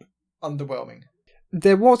was underwhelming.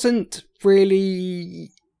 There wasn't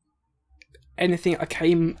really anything I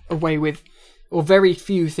came away with, or very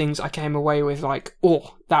few things I came away with like,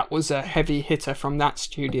 oh, that was a heavy hitter from that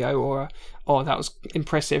studio, or that was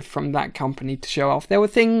impressive from that company to show off. There were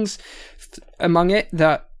things among it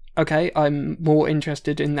that, okay, I'm more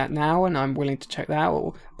interested in that now and I'm willing to check that out,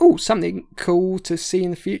 or, oh, something cool to see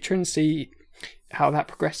in the future and see how that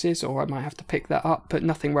progresses, or I might have to pick that up, but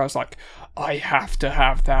nothing where I was like, I have to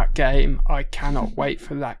have that game. I cannot wait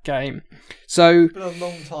for that game. So it's been a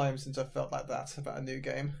long time since I felt like that about a new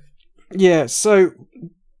game. Yeah, so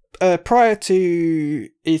prior to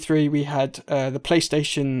E3, we had the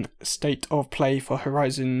PlayStation State of Play for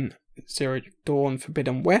Horizon Zero Dawn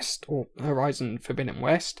Forbidden West, or Horizon Forbidden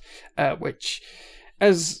West, which,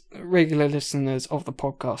 as regular listeners of the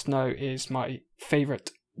podcast know, is my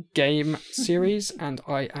favourite game series, and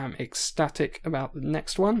I am ecstatic about the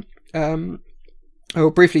next one. I will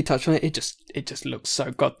briefly touch on it. It just looks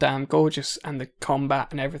so goddamn gorgeous, and the combat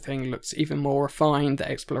and everything looks even more refined. The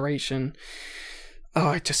exploration,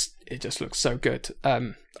 it just looks so good.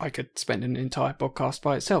 I could spend an entire podcast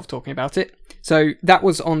by itself talking about it. So that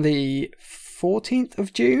was on the 14th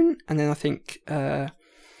of June, and then I think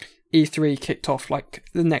E3 kicked off like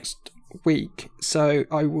the next week. So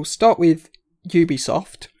I will start with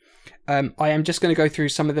Ubisoft. I am just going to go through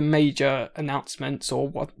some of the major announcements, or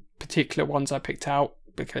what particular ones I picked out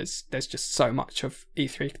because there's just so much of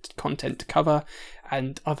E3 content to cover,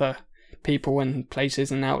 and other people and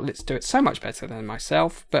places and outlets do it so much better than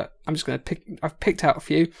myself. But I'm just going to I've picked out a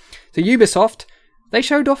few. So Ubisoft, they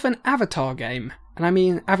showed off an Avatar game, and I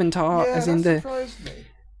mean Avatar as in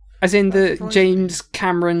the James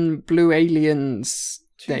Cameron Blue Aliens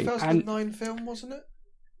thing. 2009 film, wasn't it?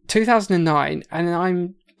 2009,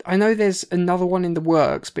 and I know there's another one in the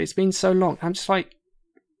works, but it's been so long. I'm just like,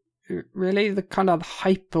 really, the kind of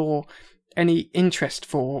hype or any interest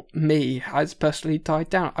for me has personally died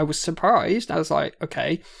down. I was surprised. I was like,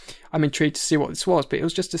 okay, I'm intrigued to see what this was, but it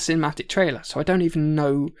was just a cinematic trailer, so I don't even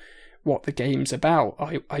know what the game's about.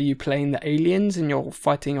 Are you playing the aliens and you're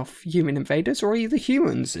fighting off human invaders, or are you the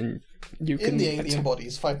humans and you can... In the alien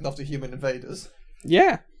bodies fighting off the human invaders.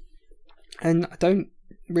 Yeah. And I don't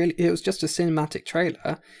really... It was just a cinematic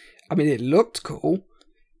trailer. I mean, it looked cool,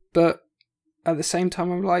 but at the same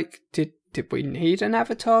time, I'm like, did we need an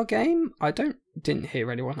Avatar game? I didn't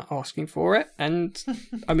hear anyone asking for it. And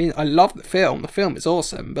I mean, I love the film. The film is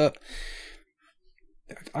awesome, but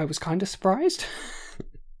I was kind of surprised.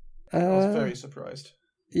 I was very surprised.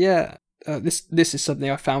 Yeah, this is something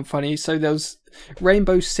I found funny. So there was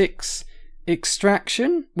Rainbow Six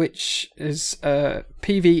Extraction, which is a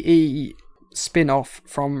PvE spin-off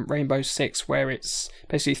from Rainbow Six, where it's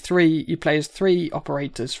basically you play as 3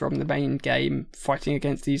 operators from the main game fighting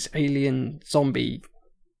against these alien zombie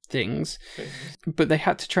things. But they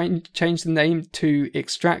had to change the name to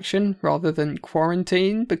Extraction rather than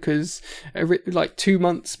Quarantine, because like 2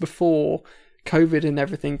 months before COVID and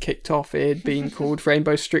everything kicked off, it had been called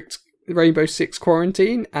Rainbow Six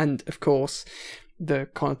Quarantine, and of course the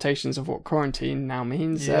connotations of what quarantine now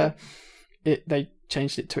means, they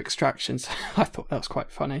changed it to Extraction, so I thought that was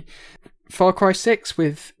quite funny. Far Cry 6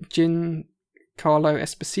 with Giancarlo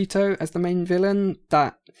Esposito as the main villain.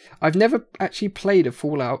 That I've never actually played a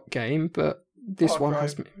Fallout game, but this one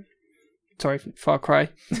has me. Sorry, Far Cry.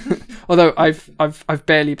 Although I've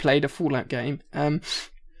barely played a Fallout game.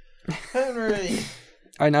 Henry.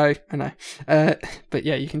 I know. But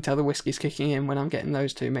yeah, you can tell the whiskey's kicking in when I'm getting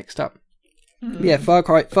those two mixed up. Yeah, Far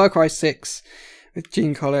Cry 6 with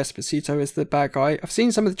Giancarlo Esposito as the bad guy. I've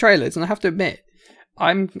seen some of the trailers, and I have to admit,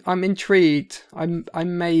 I'm intrigued.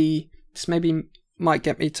 This maybe might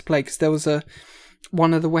get me to play, because there was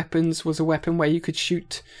one of the weapons was a weapon where you could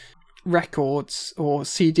shoot records or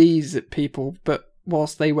CDs at people, but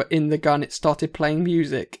whilst they were in the gun, it started playing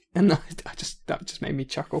music, and that just made me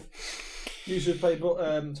chuckle. You should play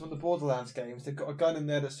some of the Borderlands games. They've got a gun in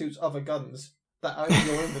there that shoots other guns that own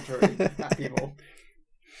your inventory at people.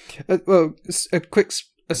 Well, a quick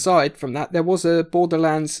aside from that, there was a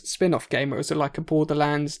Borderlands spin-off game where it was like a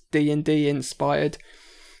Borderlands D&D inspired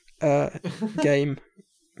game.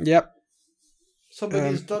 Yep.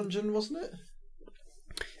 Somebody's dungeon, wasn't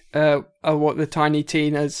it? What, the Tiny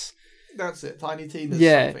Tina's? That's it, Tiny Tina's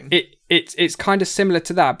something. It's kind of similar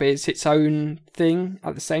to that, but it's its own thing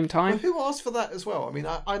at the same time. Well, who asked for that as well? I mean,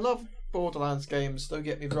 I love Borderlands games, don't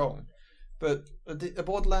get me wrong, but a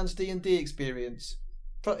Borderlands D&D experience,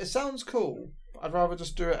 it sounds cool. I'd rather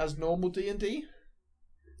just do it as normal D&D,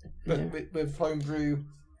 but with homebrew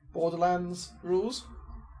Borderlands rules.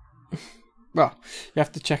 Well, you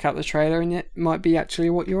have to check out the trailer, and it might be actually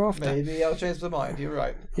what you're after. Maybe I'll change my mind. You're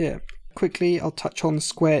right. Yeah. Quickly, I'll touch on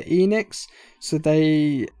Square Enix. So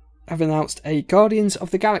they have announced a Guardians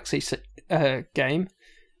of the Galaxy game,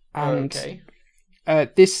 and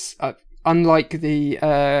this, unlike the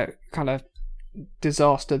kind of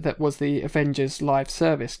disaster that was the Avengers live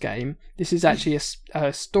service game, this is actually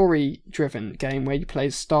a story-driven game where you play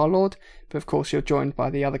as Star-Lord, but of course you're joined by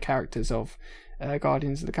the other characters of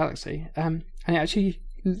Guardians of the Galaxy, and it actually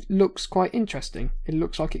looks quite interesting. It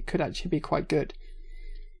looks like it could actually be quite good,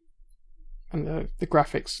 and the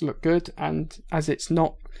graphics look good, and as it's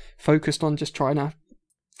not focused on just trying to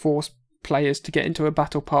force players to get into a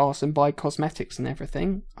battle pass and buy cosmetics and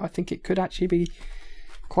everything, I think it could actually be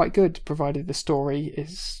quite good, provided the story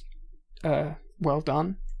is well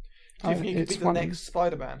done. Do you think it could be the next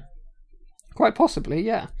Spider-Man? Quite possibly,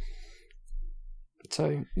 yeah.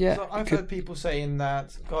 So, yeah. So I've heard people saying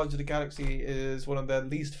that Guardians of the Galaxy is one of their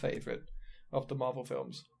least favourite of the Marvel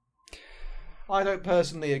films. I don't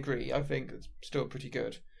personally agree. I think it's still pretty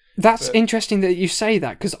good. That's interesting that you say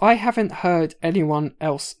that, because I haven't heard anyone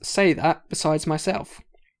else say that besides myself.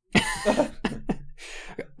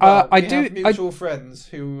 Well, I have mutual friends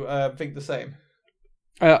who think the same.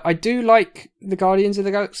 I do like the Guardians of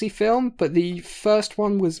the Galaxy film, but the first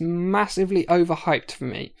one was massively overhyped for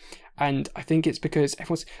me. And I think it's because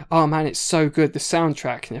everyone's, oh man, it's so good. The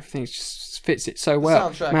soundtrack and everything just fits it so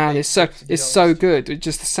well. Man, it's so good. It's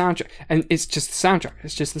just the soundtrack. And it's just the soundtrack.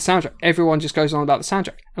 It's just the soundtrack. Everyone just goes on about the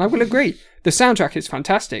soundtrack. And I will agree. The soundtrack is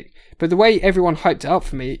fantastic. But the way everyone hyped it up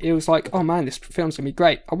for me, it was like, oh man, this film's going to be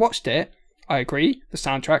great. I watched it. I agree. The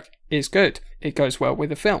soundtrack is good. It goes well with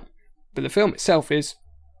the film. But the film itself is,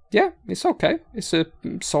 yeah, it's okay. It's a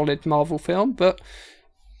solid Marvel film, but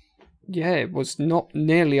yeah, it was not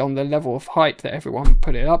nearly on the level of hype that everyone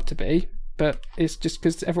put it up to be. But it's just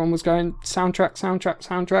because everyone was going soundtrack.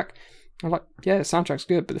 I'm like, yeah, the soundtrack's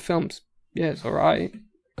good, but the film's, yeah, it's alright.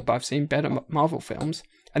 But I've seen better Marvel films.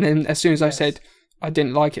 And then as soon as I said I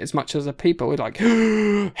didn't like it as much as the people were like,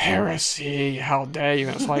 heresy, how dare you?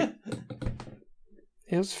 And it's like,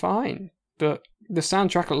 it was fine. But the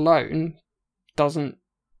soundtrack alone doesn't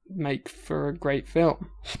make for a great film.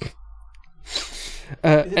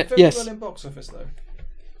 It did very well in box office though.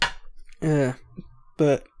 Yeah,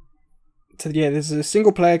 but there's a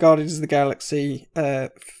single player Guardians of the Galaxy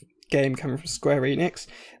game coming from Square Enix.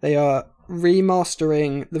 They are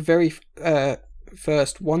remastering the very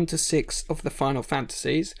first 1 to 6 of the Final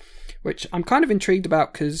Fantasies, which I'm kind of intrigued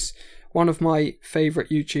about because one of my favourite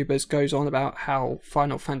YouTubers goes on about how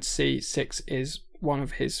Final Fantasy 6 is one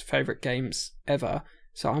of his favourite games ever.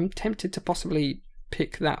 So I'm tempted to possibly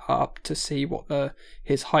pick that up to see what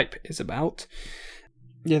his hype is about.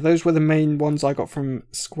 Yeah, those were the main ones I got from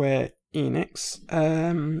Square Enix.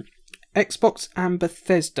 Xbox and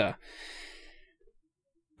Bethesda.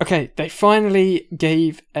 Okay, they finally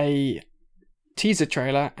gave a teaser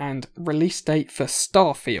trailer and release date for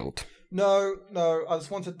Starfield. No, I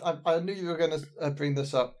just wanted... I knew you were going to bring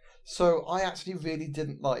this up. So I actually really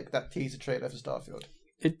didn't like that teaser trailer for Starfield.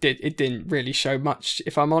 It didn't really show much,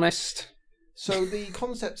 if I'm honest. So the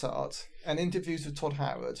concept art and interviews with Todd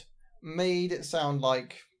Howard made it sound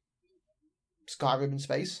like Skyrim in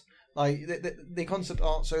space. Like the concept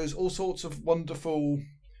art shows all sorts of wonderful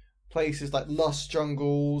places like lush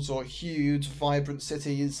jungles or huge, vibrant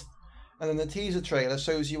cities. And then the teaser trailer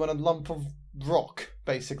shows you on a lump of rock,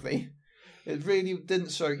 basically. It really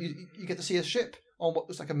didn't show... You get to see a ship on what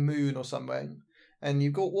looks like a moon or somewhere. And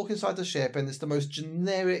you walk inside the ship, and it's the most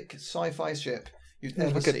generic sci-fi ship you've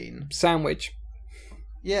ever seen. Sandwich.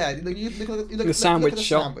 Yeah, you look the sandwich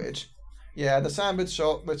shop. Sandwich. Yeah, the sandwich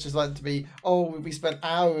shop, which is like to be, we spent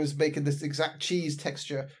hours making this exact cheese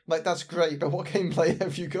texture. Like, that's great, but what gameplay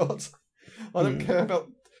have you got? I don't care about...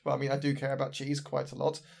 Well, I mean, I do care about cheese quite a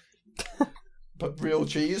lot. But real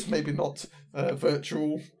cheese, maybe not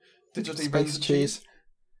virtual, digitally rendered cheese.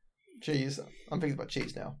 Cheese. I'm thinking about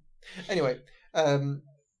cheese now. Anyway,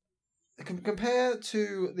 compare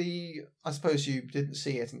to the... I suppose you didn't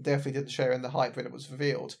see it and definitely didn't share in the hype when it was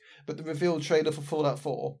revealed, but the revealed trailer for Fallout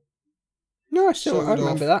 4. No, I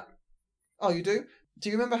remember that. Oh, you do? Do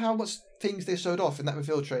you remember how much things they showed off in that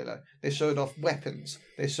revealed trailer? They showed off weapons.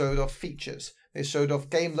 They showed off features. They showed off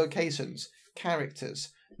game locations, characters,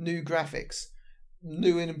 new graphics,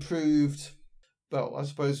 new and improved... Well, I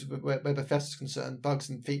suppose where Bethesda's concerned, bugs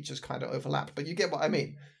and features kind of overlap, but you get what I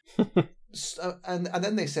mean. And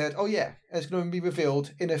then they said, oh yeah, it's going to be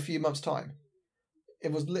revealed in a few months' time.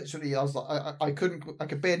 It was literally, I was like, I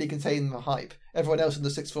could barely contain the hype. Everyone else in the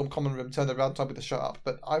sixth form common room turned around and told me to shut up,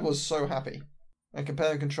 but I was so happy. And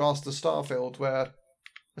compare and contrast to Starfield, where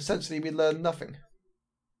essentially we learned nothing.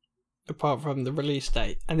 Apart from the release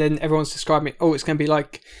date. And then everyone's describing, it's going to be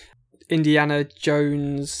like Indiana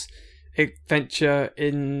Jones adventure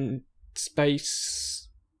in space.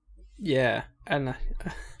 Yeah. And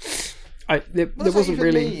there wasn't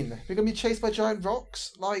really... Mean? We're going to be chased by giant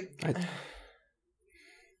rocks? Like...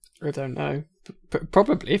 I don't know.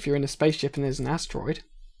 Probably if you're in a spaceship and there's an asteroid.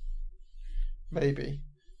 Maybe.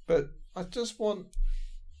 But I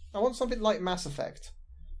want something like Mass Effect.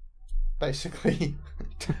 Basically.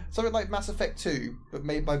 Something like Mass Effect 2, but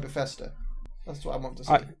made by Bethesda. That's what I want to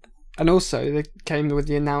see. And also, they came with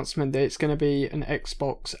the announcement that it's going to be an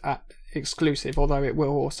Xbox exclusive, although it will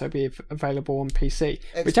also be available on PC.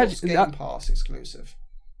 Xbox Game Pass exclusive.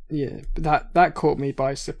 Yeah, but that caught me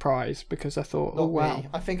by surprise because I thought, wow.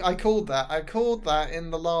 I think I called that. I called that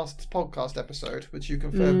in the last podcast episode, which you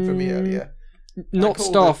confirmed for me earlier. Not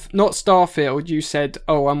Starfield. You said,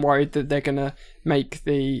 I'm worried that they're going to make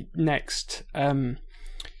the next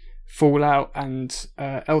Fallout and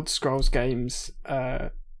Elder Scrolls games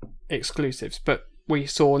exclusives, but we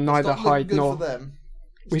saw neither hide nor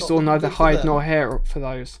hair for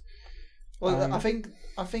those. Well, I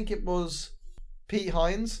think it was Pete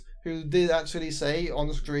Hines who did actually say on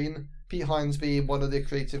the screen Pete Hines being one of the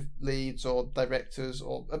creative leads or directors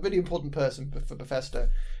or a really important person for Bethesda.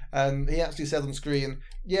 And he actually said on screen,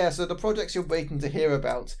 yeah, so the projects you're waiting to hear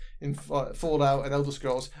about in Fallout and Elder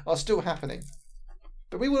Scrolls are still happening.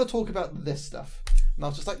 But we want to talk about this stuff. And I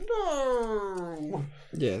was just like, no!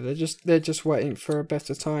 Yeah, they're just waiting for a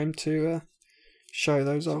better time to show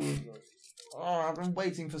those off. I've been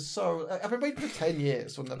waiting for 10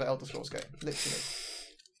 years for another Elder Scrolls game, literally.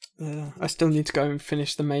 I still need to go and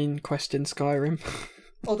finish the main quest in Skyrim.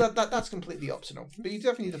 Oh, that's completely optional, but you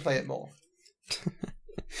definitely need to play it more.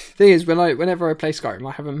 Thing is, whenever I play Skyrim,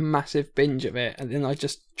 I have a massive binge of it, and then I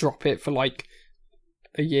just drop it for like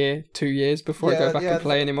a year, 2 years before I go back and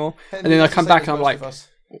play anymore. And then I come back and I'm like,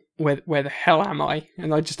 where the hell am I?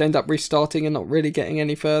 And I just end up restarting and not really getting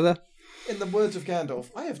any further. In the words of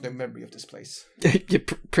Gandalf, I have no memory of this place. Yeah,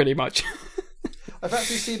 pretty much. I've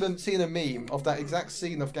actually seen a meme of that exact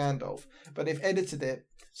scene of Gandalf, but they've edited it.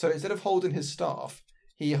 So instead of holding his staff,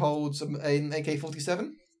 he holds an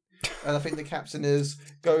AK-47. And I think the caption is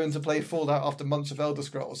going to play Fallout after months of Elder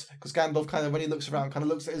Scrolls. Because Gandalf kind of, when he looks around, kind of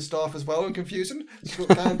looks at his staff as well in confusion. So you've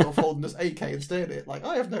got Gandalf holding this AK and staring at it like,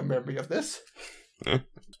 I have no memory of this.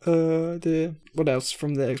 Dear. What else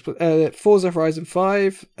from the Forza Horizon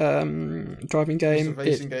 5 driving game? Just a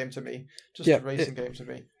racing game to me. A racing game to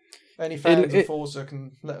me. Any fans of Forza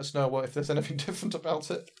can let us know if there's anything different about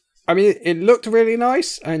it. I mean, it looked really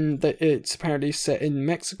nice, and it's apparently set in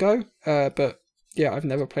Mexico. But yeah, I've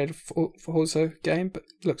never played a Forza game, but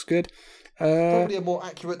it looks good. Probably a more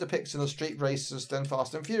accurate depiction of street races than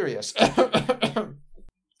Fast and Furious.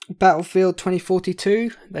 Battlefield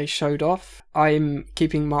 2042, they showed off. I'm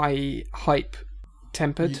keeping my hype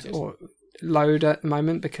tempered or low at the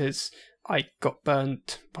moment because I got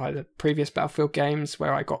burnt by the previous Battlefield games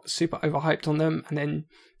where I got super overhyped on them and then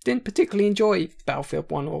didn't particularly enjoy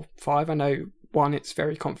Battlefield 1 or 5. I know 1, it's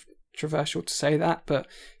very controversial to say that, but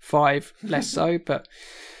 5 less so. But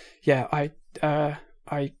yeah, I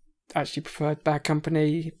actually preferred Bad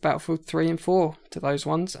Company, Battlefield 3 and 4 to those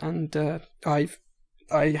ones, and I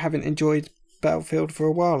haven't enjoyed Battlefield for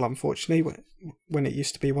a while, unfortunately, when it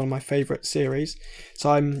used to be one of my favourite series.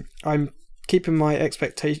 So I'm keeping my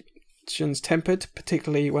expectations tempered,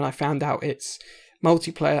 particularly when I found out it's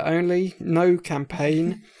multiplayer only, no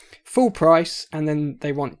campaign, full price, and then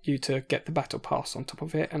they want you to get the battle pass on top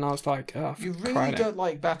of it. And I was like, oh, you really don't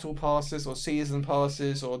like battle passes or season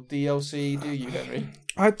passes or DLC, do you, Henry?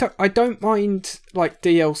 I don't mind like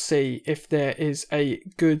DLC if there is a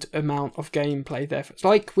good amount of gameplay there.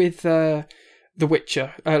 Like with The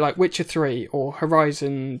Witcher, like Witcher 3 or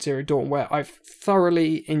Horizon Zero Dawn, where I've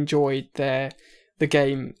thoroughly enjoyed the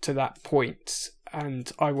game to that point,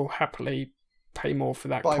 and I will happily pay more for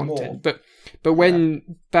that content. More. But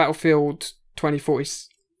when Battlefield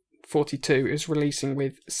 2042 is releasing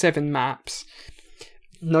with 7 maps,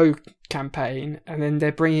 no campaign, and then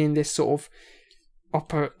they're bringing this sort of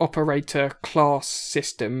operator class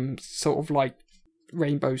system, sort of like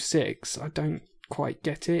Rainbow Six, I don't quite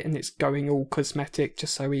get it, and it's going all cosmetic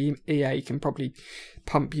just so EA can probably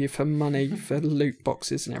pump you for money for loot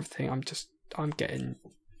boxes and everything. I'm getting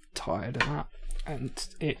tired of that, and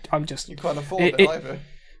you can't afford it either.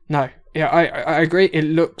 No, yeah, I agree. It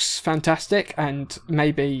looks fantastic, and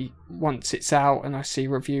maybe once it's out and I see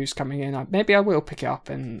reviews coming in, maybe I will pick it up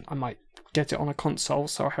and I might get it on a console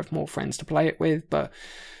so I have more friends to play it with. But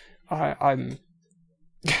I'm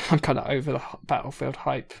kind of over the Battlefield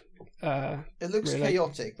hype. It looks really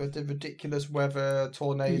chaotic with the ridiculous weather,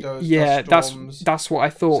 tornadoes, yeah, dust storms, that's what I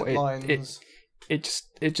thought.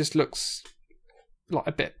 It just looks like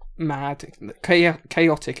a bit mad,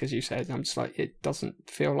 chaotic, as you said. I'm just like, it doesn't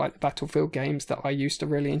feel like the Battlefield games that I used to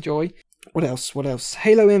really enjoy. What else?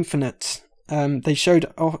 Halo Infinite. They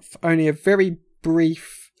showed off only a very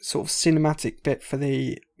brief sort of cinematic bit for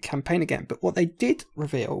the campaign again, but what they did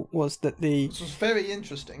reveal was that which was very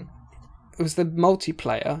interesting. It was the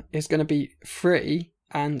multiplayer is going to be free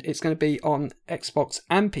and it's going to be on Xbox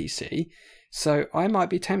and PC. So I might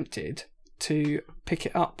be tempted to pick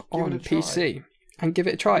it up on PC and give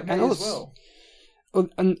it a try. And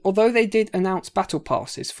although they did announce battle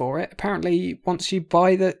passes for it, apparently once you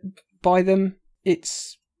buy them,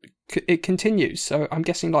 it continues. So I'm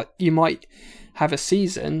guessing like you might have a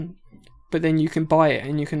season, but then you can buy it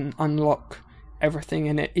and you can unlock everything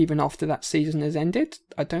in it even after that season has ended.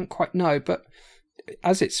 I don't quite know, but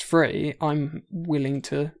as it's free, I'm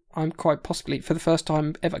quite possibly for the first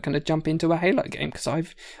time ever going to jump into a Halo game, because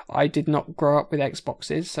I did not grow up with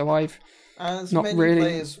Xboxes, so I've as not many really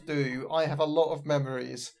players do. I have a lot of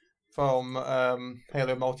memories from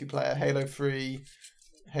Halo multiplayer, Halo 3,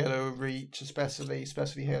 Halo Reach, especially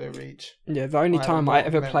Halo Reach. Yeah, the only time I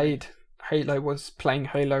ever played Halo was playing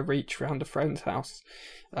Halo Reach around a friend's house.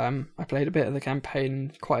 I played a bit of the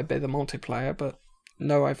campaign, quite a bit of the multiplayer, but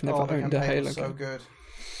no, I've never owned a Halo game. So good.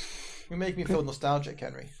 You make me feel nostalgic,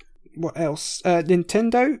 Henry. What else?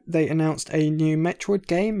 Nintendo, they announced a new Metroid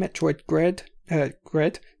game, Metroid Dread,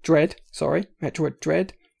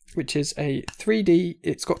 which is a 3D.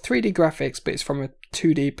 It's got 3D graphics, but it's from a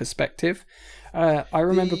 2D perspective. I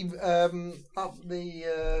remember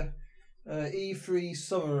the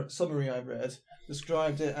E3 summary I read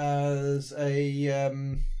described it as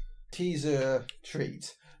a teaser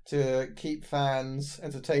treat to keep fans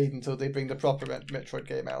entertained until they bring the proper Metroid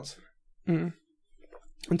game out.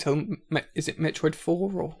 Until, is it Metroid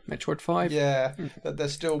 4 or Metroid 5? Yeah, that they're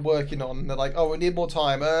still working on. They're like, oh, we need more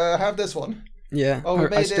time. Have this one. Yeah. Oh, we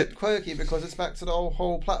made it quirky because it's back to the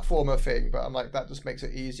whole platformer thing, but I'm like, that just makes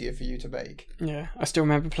it easier for you to make. Yeah, I still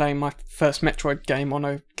remember playing my first Metroid game on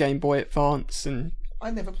a Game Boy Advance, and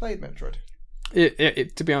I never played Metroid.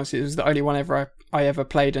 It to be honest, it was the only one I ever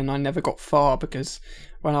played, and I never got far because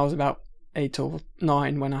when I was about 8 or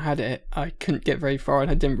 9 when I had it, I couldn't get very far and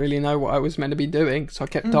I didn't really know what I was meant to be doing, so I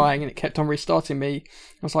kept dying and it kept on restarting me. I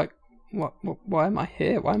was like, what why am I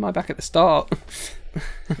here? Why am I back at the start?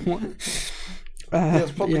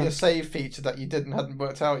 There's probably a save feature that hadn't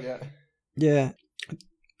worked out yet. Yeah.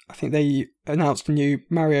 I think they announced a new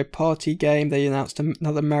Mario Party game. They announced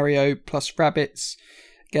another Mario plus Rabbids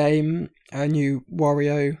game, a new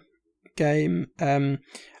Wario game, and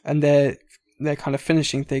their kind of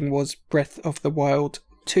finishing thing was Breath of the Wild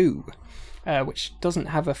 2, which doesn't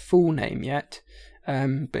have a full name yet,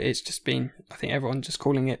 but it's just been, I think everyone's just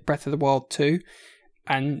calling it Breath of the Wild 2,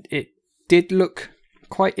 and it did look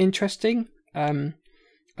quite interesting. A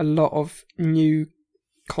lot of new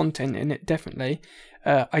content in it, definitely.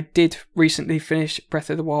 I did recently finish Breath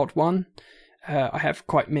of the Wild 1. I have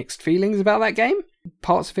quite mixed feelings about that game.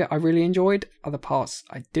 Parts of it I really enjoyed, other parts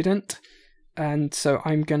I didn't. And so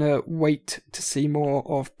I'm going to wait to see more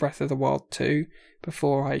of Breath of the Wild 2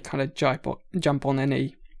 before I kind of jump on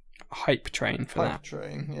any hype train for that. Hype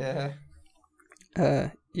train, yeah.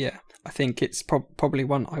 Yeah, I think it's probably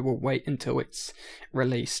one I will wait until it's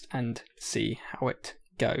released and see how it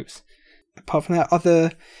goes. Apart from that,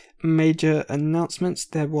 other major announcements,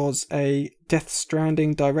 there was a Death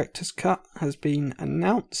Stranding Director's Cut has been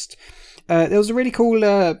announced. There was a really cool,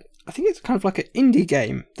 I think it's kind of like an indie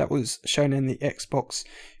game that was shown in the Xbox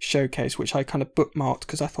showcase, which I kind of bookmarked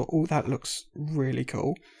because I thought, oh, that looks really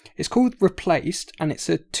cool. It's called Replaced, and it's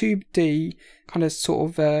a 2D kind of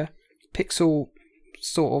sort of pixel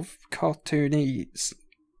sort of cartoony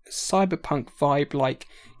cyberpunk vibe like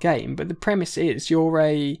game, but the premise is you're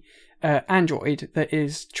a android that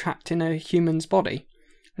is trapped in a human's body,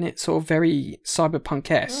 and it's sort of very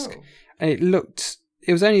cyberpunk-esque. And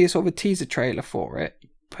it was only a sort of a teaser trailer for it,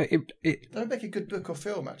 but it that'd make a good book or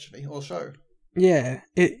film, actually, or show. Yeah,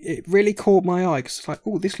 it really caught my eye because it's like,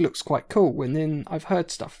 oh, this looks quite cool, and then I've heard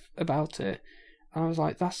stuff about it, and I was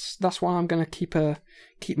like, that's why I'm going to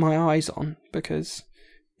keep my eyes on, because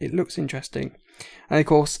it looks interesting. And of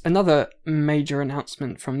course, another major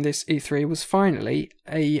announcement from this E3 was finally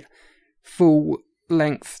a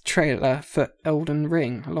full-length trailer for Elden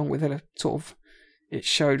Ring, along with a sort of, it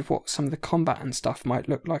showed what some of the combat and stuff might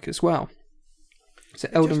look like as well. So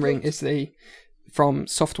Elden Ring is the From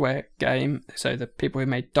Software game, so the people who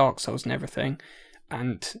made Dark Souls and everything,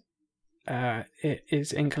 and it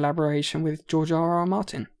is in collaboration with George R.R.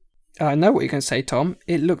 Martin. I know what you're going to say, Tom.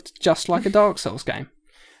 It looked just like a Dark Souls game.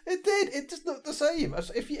 It did. It just looked the same.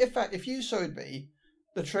 If you showed me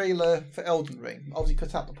the trailer for Elden Ring, obviously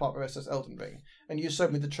cut out the part where it says Elden Ring, and you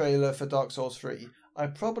showed me the trailer for Dark Souls 3, I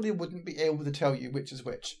probably wouldn't be able to tell you which is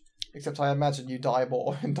which. Except I imagine you die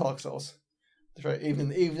more in Dark Souls.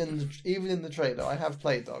 Even in the trailer, I have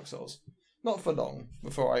played Dark Souls, not for long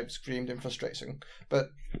before I screamed in frustration, but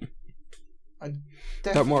I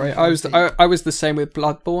don't worry. I was the same with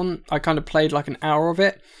Bloodborne. I kind of played like an hour of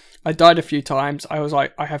it. I died a few times. I was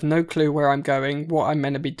like, I have no clue where I'm going, what I'm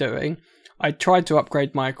meant to be doing. I tried to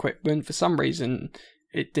upgrade my equipment. For some reason,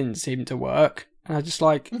 it didn't seem to work. And I just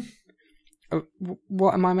like,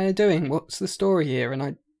 what am I meant to be doing? What's the story here? And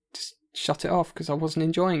I just shut it off because I wasn't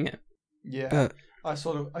enjoying it. Yeah, but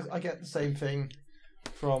I get the same thing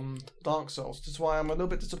from Dark Souls. That's why I'm a little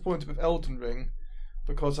bit disappointed with Elden Ring,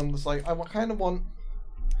 because I'm just like, I kind of want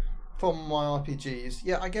from my RPGs.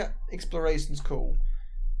 Yeah, I get exploration's cool,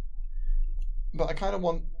 but I kind of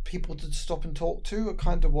want people to stop and talk to.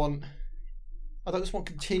 I don't just want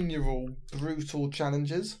continual brutal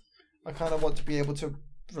challenges. I kind of want to be able to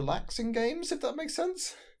relax in games, if that makes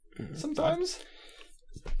sense. Sometimes.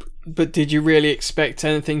 But did you really expect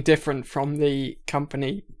anything different from the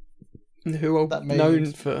company who are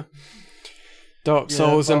known for Dark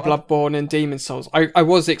Souls and Bloodborne and Demon Souls. I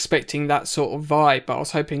was expecting that sort of vibe, but I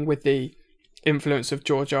was hoping with the influence of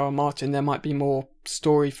George R. R. Martin there might be more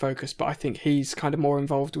story focused, but I think he's kind of more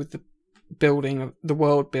involved with the building of the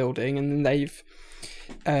world building, and then they've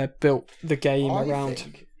built the game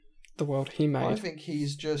around the world he made. I think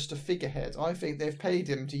he's just a figurehead. I think they've paid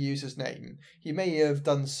him to use his name. He may have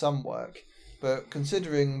done some work, but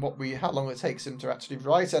considering how long it takes him to actually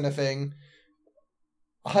write anything,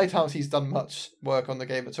 I doubt he's done much work on the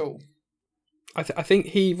game at all. I think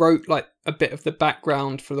he wrote like a bit of the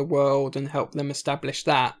background for the world and helped them establish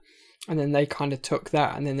that, and then they kind of took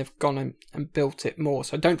that and then they've gone and built it more.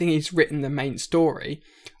 So I don't think he's written the main story.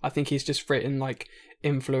 I think he's just written like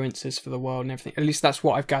influences for the world and everything. At least that's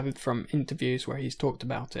what I've gathered from interviews where he's talked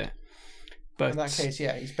about it. But in that case,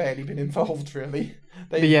 he's barely been involved really.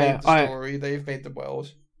 They've made the story, they've made the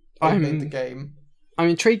world, they've made the game. I'm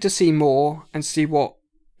intrigued to see more and see what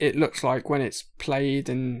it looks like when it's played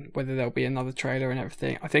and whether there'll be another trailer and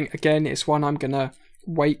everything. I think, again, it's one I'm going to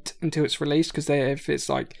wait until it's released, because if it's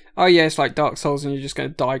like, it's like Dark Souls and you're just going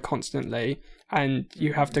to die constantly and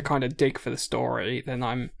you have to kind of dig for the story,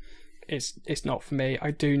 then it's not for me. I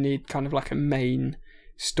do need kind of like a main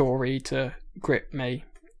story to grip me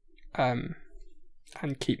and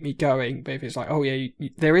keep me going. But if it's like,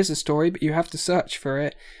 there is a story, but you have to search for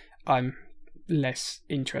it, I'm less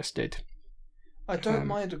interested. I don't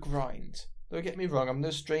mind a grind. Don't get me wrong, I'm no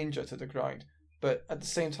stranger to the grind. But at the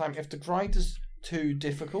same time, if the grind is too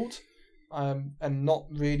difficult and not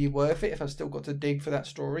really worth it, if I've still got to dig for that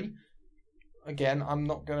story, again, I'm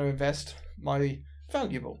not going to invest my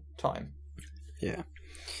valuable time. Yeah.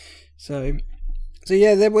 So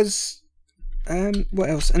there was... what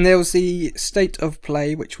else? And there was the State of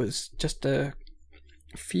Play, which was just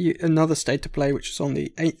another State of Play, which was on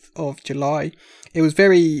the 8th of July. It was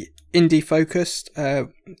very indie focused,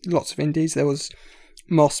 lots of indies. There was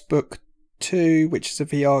Moss Book 2, which is a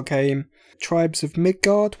VR game, Tribes of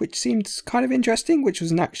Midgard, which seemed kind of interesting, which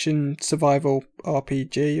was an action survival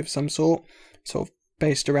RPG of some sort of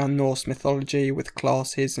based around Norse mythology with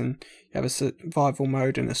classes, and you have a survival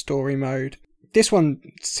mode and a story mode. This one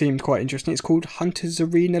seemed quite interesting. It's called Hunter's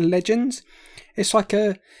Arena Legends. It's like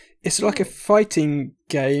a fighting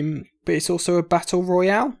game, but it's also a battle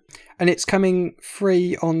royale, and it's coming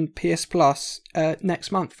free on PS Plus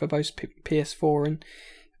next month for both PS4 and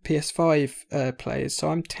PS5 players. So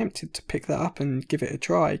I'm tempted to pick that up and give it a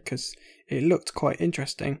try because it looked quite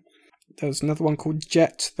interesting. There was another one called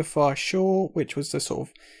Jet the Far Shore, which was the sort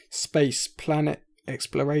of space planet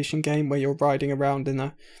exploration game where you're riding around in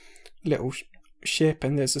a little ship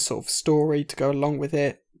and there's a sort of story to go along with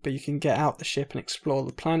it, but you can get out the ship and explore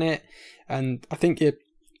the planet. And I think you're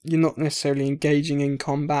not necessarily engaging in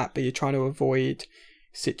combat, but you're trying to avoid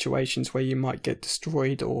situations where you might get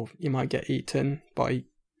destroyed or you might get eaten by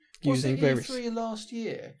using various... Was it E3 last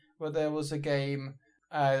year where there was a game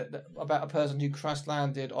about a person who crash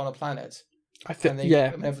landed on a planet? I think,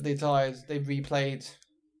 whenever they died, they replayed...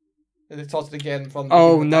 They started again from the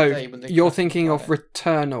day when they you're thinking of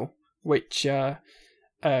Returnal, which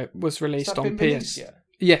was released on PS...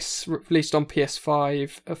 Yes, released on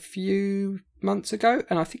PS5 a few months ago,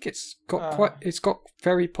 and I think it's got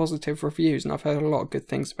very positive reviews, and I've heard a lot of good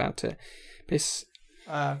things about it.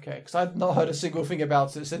 Okay, because I'd not heard a single thing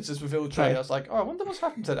about it since its revealed trailer. I was like, I wonder what's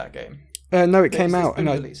happened to that game. No, it came out,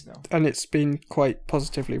 and it's been quite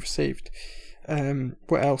positively received.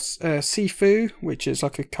 What else? Sifu, which is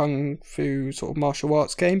like a kung fu sort of martial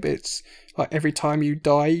arts game, but it's like every time you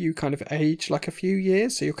die, you kind of age like a few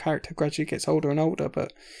years, so your character gradually gets older and older.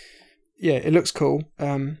 But yeah, it looks cool.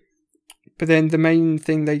 But then the main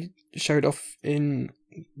thing they showed off in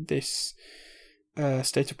this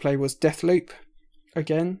State of Play was Deathloop.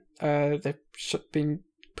 Again, they've been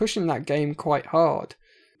pushing that game quite hard.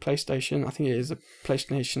 PlayStation, I think it is a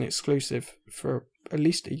PlayStation exclusive for at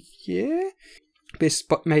least a year. This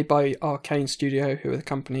made by Arcane Studio, who are the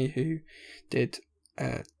company who did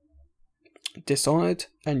Dishonored,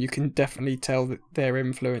 and you can definitely tell that their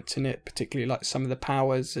influence in it, particularly like some of the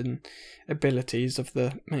powers and abilities of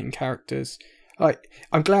the main characters.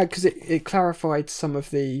 I'm glad because it clarified some of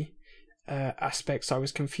the aspects I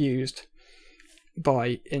was confused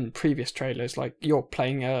by in previous trailers. Like you're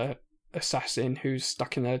playing a assassin who's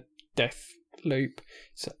stuck in a death loop.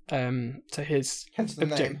 So his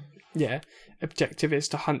objective is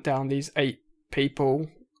to hunt down these 8 people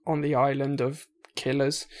on the island of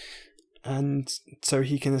killers, and so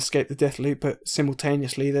he can escape the death loop, but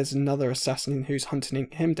simultaneously there's another assassin who's hunting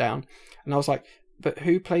him down. And I was like, but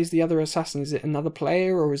who plays the other assassin? Is it another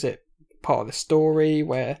player, or is it part of the story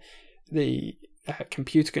where the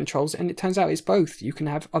computer controls, and it turns out it's both. You can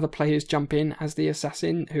have other players jump in as the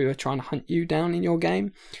assassin who are trying to hunt you down in your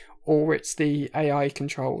game, or it's the AI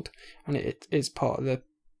controlled, and it is part of the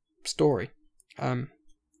story.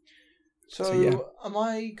 So yeah. Am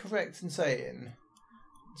I correct in saying,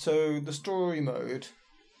 so the story mode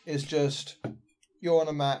is just, you're on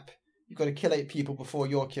a map, you've got to kill 8 people before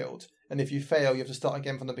you're killed, and if you fail, you have to start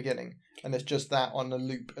again from the beginning, and it's just that on a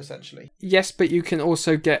loop, essentially? Yes, but you can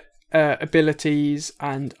also get abilities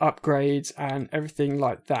and upgrades and everything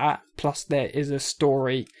like that, plus there is a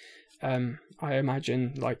story, I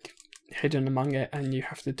imagine, like, hidden among it, and you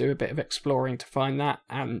have to do a bit of exploring to find that,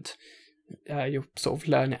 and you'll sort of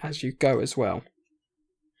learn it as you go as well.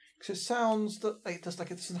 Because it sounds that it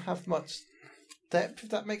doesn't have much depth, if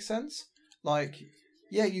that makes sense. Like,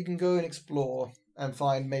 yeah, you can go and explore and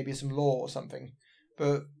find maybe some lore or something,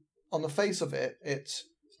 but on the face of it, it's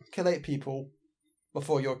kill 8 people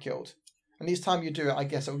before you're killed. And each time you do it, I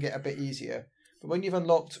guess it'll get a bit easier. But when you've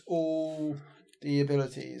unlocked all the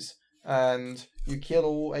abilities and you kill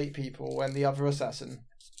all 8 people and the other assassin,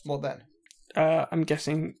 what then? I'm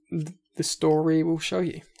guessing the story will show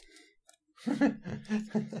you. I'm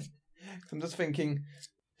just thinking,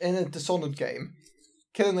 in a Dishonored game,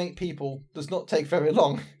 killing 8 people does not take very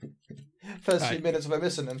long. First few minutes of a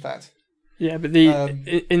mission, in fact. Yeah, but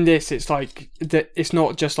in this, it's like it's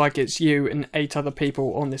not just like it's you and 8 other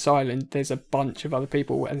people on this island. There's a bunch of other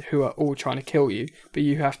people who are all trying to kill you, but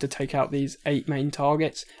you have to take out these 8 main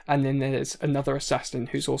targets, and then there's another assassin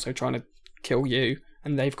who's also trying to kill you,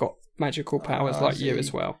 and they've got magical powers like you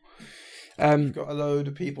as well. You've got a load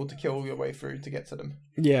of people to kill your way through to get to them.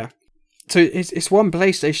 Yeah, so it's one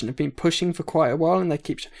PlayStation have been pushing for quite a while, and they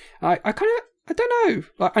keep. I don't know.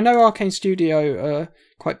 Like, I know Arcane Studio are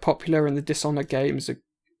quite popular, and the Dishonored games are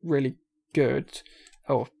really good,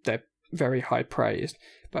 or they're very high praised.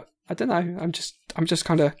 But I don't know. I'm just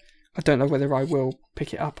kind of. I don't know whether I will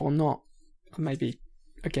pick it up or not. Maybe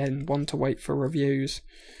again one to wait for reviews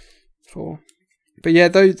for. But yeah,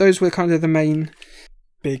 those were kind of the main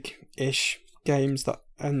big-ish games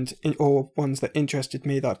or ones that interested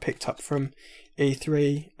me that I picked up from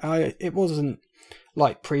E3. It wasn't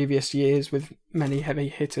like previous years with many heavy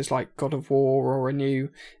hitters like God of War or a new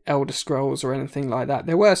Elder Scrolls or anything like that.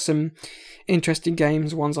 There were some interesting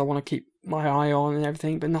games, ones I want to keep my eye on and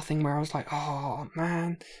everything, but nothing where I was like, oh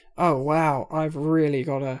man, oh wow, I've really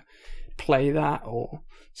got to play that or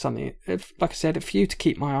something. Like I said, a few to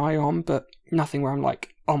keep my eye on, but nothing where I'm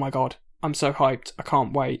like, oh my god, I'm so hyped, I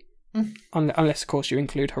can't wait. Unless of course you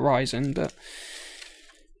include Horizon, but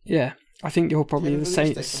yeah, I think you're probably the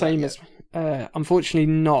same as. Unfortunately,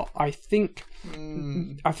 not. I think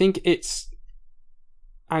it's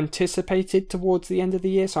anticipated towards the end of the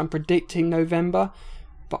year, so I'm predicting November.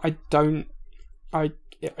 But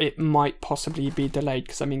it might possibly be delayed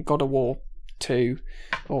because God of War 2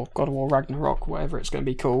 or God of War Ragnarok, whatever it's going to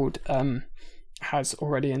be called, has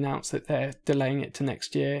already announced that they're delaying it to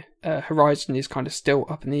next year. Horizon is kind of still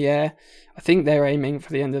up in the air. I think they're aiming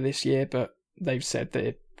for the end of this year, but they've said that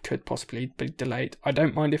it could possibly be delayed. I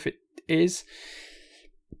don't mind if it is,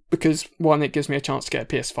 because 1, it gives me a chance to get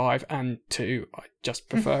a PS5, and 2, I just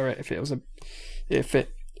prefer it if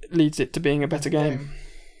it leads it to being a better game.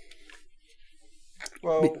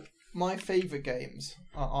 Well, my favourite games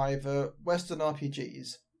are either Western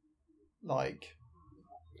RPGs, like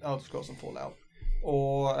Elder Scrolls and Fallout,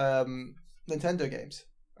 or Nintendo games,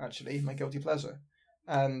 actually, my guilty pleasure.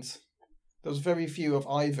 And there was very few of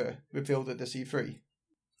either revealed at this E3.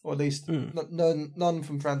 Or at least none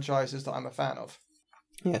from franchises that I'm a fan of.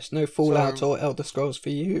 Yes, no Fallout or Elder Scrolls for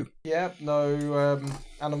you. Yeah, no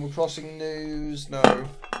Animal Crossing news, no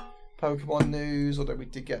Pokemon news, although we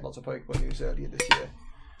did get lots of Pokemon news earlier this year.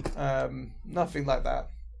 Nothing like that.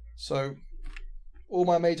 So, all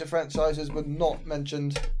my major franchises were not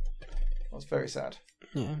mentioned. That's very sad.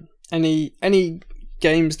 Yeah. Any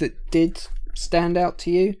games that did stand out to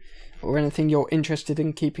you? Or anything you're interested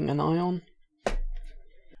in keeping an eye on?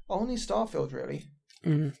 Only Starfield, really.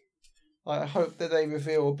 I hope that they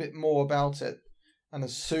reveal a bit more about it, and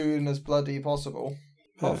as soon as bloody possible.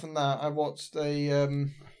 Apart from that, I watched a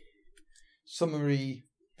summary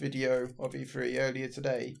video of E3 earlier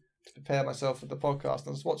today to prepare myself for the podcast, and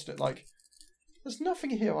I just watched it like, there's nothing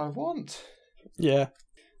here I want. Yeah,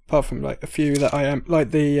 apart from like a few that I am,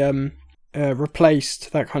 like the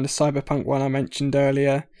Replaced, that kind of cyberpunk one I mentioned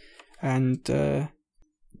earlier, and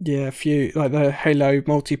a few like the Halo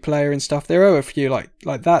multiplayer and stuff. There are a few like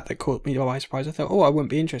that caught me by surprise. I thought, I wouldn't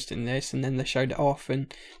be interested in this, and then they showed it off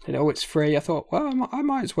and said, it's free. I thought, well, I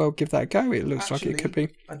might as well give that a go. It looks like it could be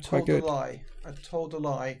quite good. I told a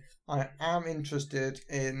lie. I am interested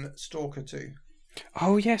in Stalker 2.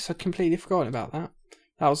 Oh yes, I'd completely forgotten about that.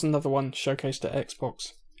 That was another one showcased at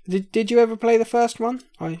Xbox. Did you ever play the first one?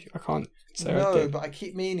 I can't say I did. But I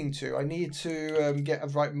keep meaning to. I need to get a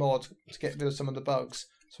right mod to get rid of some of the bugs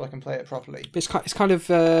so I can play it properly. It's kind of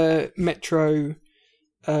Metro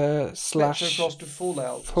slash Metro crossed with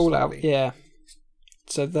Fallout. Fallout, yeah.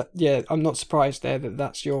 So I'm not surprised there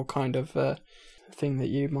that's your kind of thing that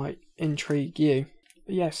you might intrigue you.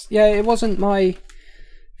 But yes, it wasn't my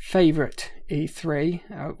favourite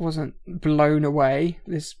E3. I wasn't blown away.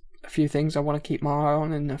 There's a few things I want to keep my eye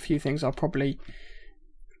on, and a few things I'll probably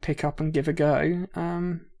pick up and give a go.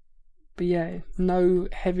 But yeah, no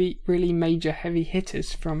really major heavy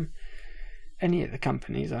hitters from any of the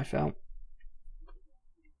companies, I felt.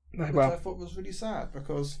 Which I thought was really sad,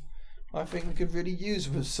 because I think we could really use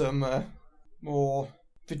with some more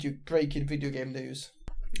breaking video game news.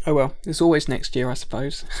 Oh well, it's always next year, I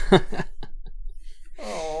suppose.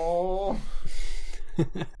 Oh.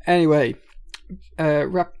 Anyway,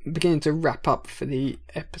 beginning to wrap up for the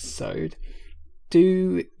episode.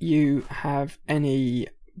 Do you have any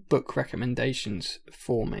book recommendations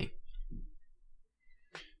for me?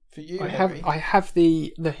 For you, I have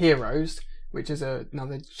the Heroes, which is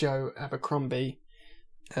another Joe Abercrombie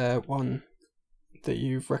one that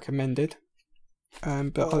you've recommended. I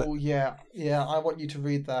want you to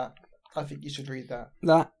read that. I think you should read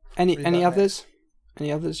that. Any others?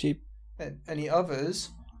 Any others you? Any others?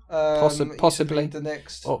 Possibly the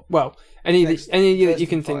next. Any that you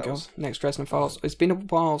can think of. Next Dresden Files. It's been a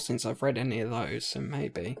while since I've read any of those, so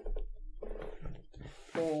maybe.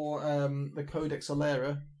 Or the Codex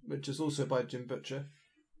Alera, which is also by Jim Butcher,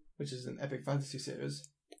 which is an epic fantasy series.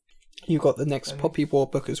 You got the next Poppy War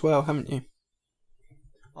book as well, haven't you?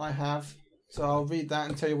 I have. So I'll read that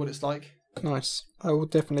and tell you what it's like. Nice. I will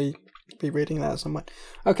definitely be reading that at some point.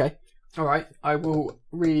 Okay. All right. I will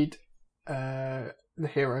read the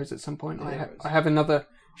Heroes at some point. I have another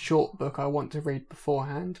short book I want to read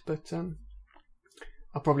beforehand, but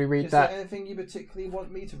I'll probably read that. Is there anything you particularly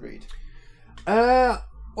want me to read?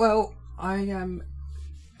 Well,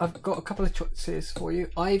 I've got a couple of choices for you.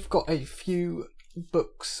 I've got a few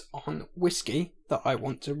books on whiskey that I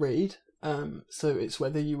want to read. So it's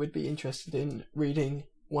whether you would be interested in reading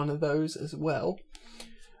one of those as well.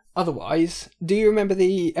 Otherwise, do you remember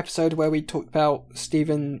the episode where we talked about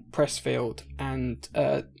Stephen Pressfield and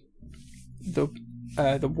the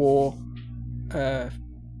war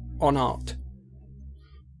on art?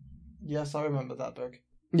 Yes, I remember that book.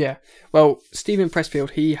 Yeah. Well, Stephen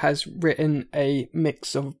Pressfield, he has written a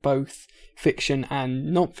mix of both fiction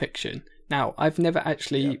and non-fiction. Now, I've never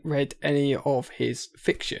actually read any of his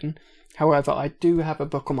fiction. However, I do have a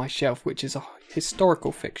book on my shelf which is a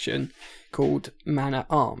historical fiction called Man at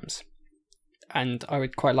Arms, and I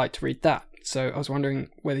would quite like to read that. So I was wondering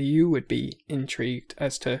whether you would be intrigued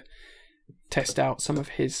as to test out some of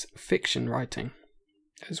his fiction writing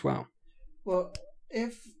as well. Well,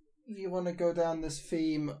 if you want to go down this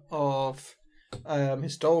theme of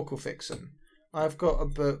historical fiction, I've got a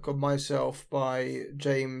book on myself by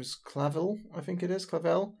James Clavell, I think it is,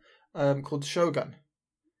 Clavell, called Shogun,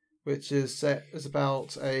 which is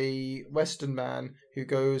about a Western man who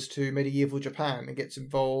goes to medieval Japan and gets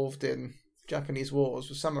involved in Japanese wars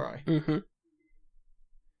with samurai. Mm-hmm.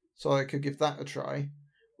 So I could give that a try.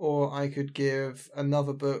 Or I could give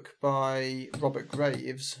another book by Robert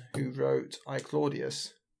Graves, who wrote I,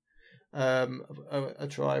 Claudius, a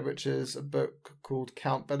try, which is a book called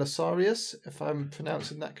Count Belisarius, if I'm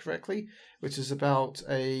pronouncing that correctly, which is about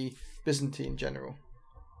a Byzantine general.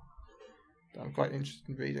 I'm quite interested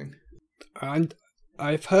in reading. And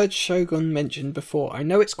I've heard Shogun mentioned before. I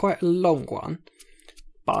know it's quite a long one,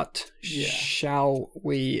 but shall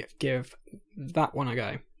we give that one a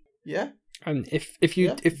go? Yeah. And if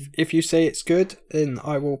you say it's good, then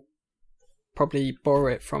I will probably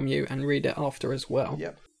borrow it from you and read it after as well.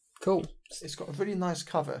 Yep. Cool. It's got a really nice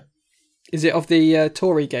cover. Is it of the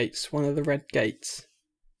Tory gates, one of the red gates?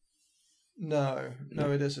 No,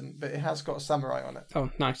 it isn't. But it has got a samurai on it. Oh,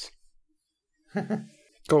 nice.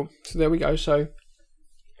 Cool. So there we go. So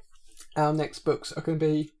our next books are going to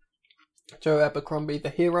be Joe Abercrombie, The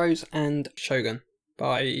Heroes, and Shogun.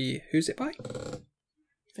 By who's it by?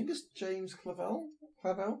 I think it's James Clavell.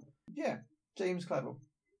 Yeah, James Clavell.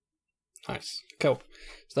 Nice. Cool.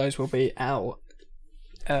 So those will be our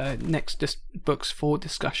next books for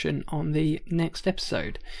discussion on the next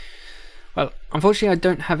episode. Well, unfortunately I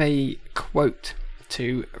don't have a quote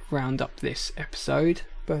to round up this episode,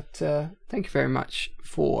 but thank you very much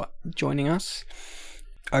for joining us.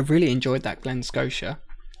 I really enjoyed that Glen Scotia.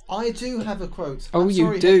 I do have a quote. Oh, I'm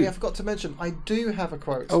sorry, you do? Henry, I forgot to mention, I do have a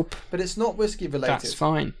quote. Oh. But it's not whiskey related. That's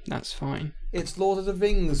fine. That's fine. It's Lord of the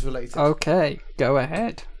Rings related. Okay, go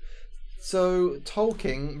ahead. So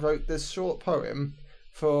Tolkien wrote this short poem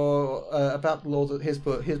for about his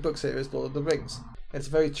book series, Lord of the Rings. It's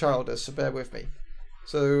very childish, so bear with me.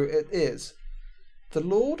 So it is: the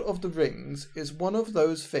Lord of the Rings is one of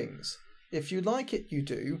those things. If you like it, you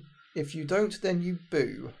do. If you don't, then you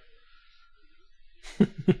boo.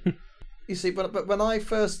 You see, but when I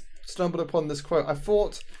first stumbled upon this quote, I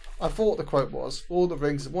thought the quote was, Lord of the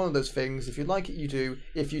Rings is one of those things. If you like it, you do.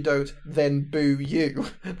 If you don't, then boo you.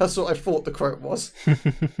 That's what I thought the quote was.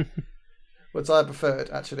 Which I preferred,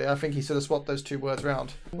 actually. I think he should have swapped those two words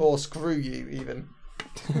around. Or screw you, even.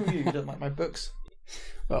 Screw you don't like my books.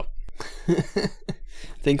 Well, I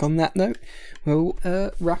think on that note, we'll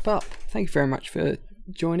wrap up. Thank you very much for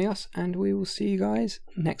joining us, and we will see you guys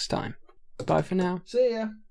next time. Bye for now. See ya.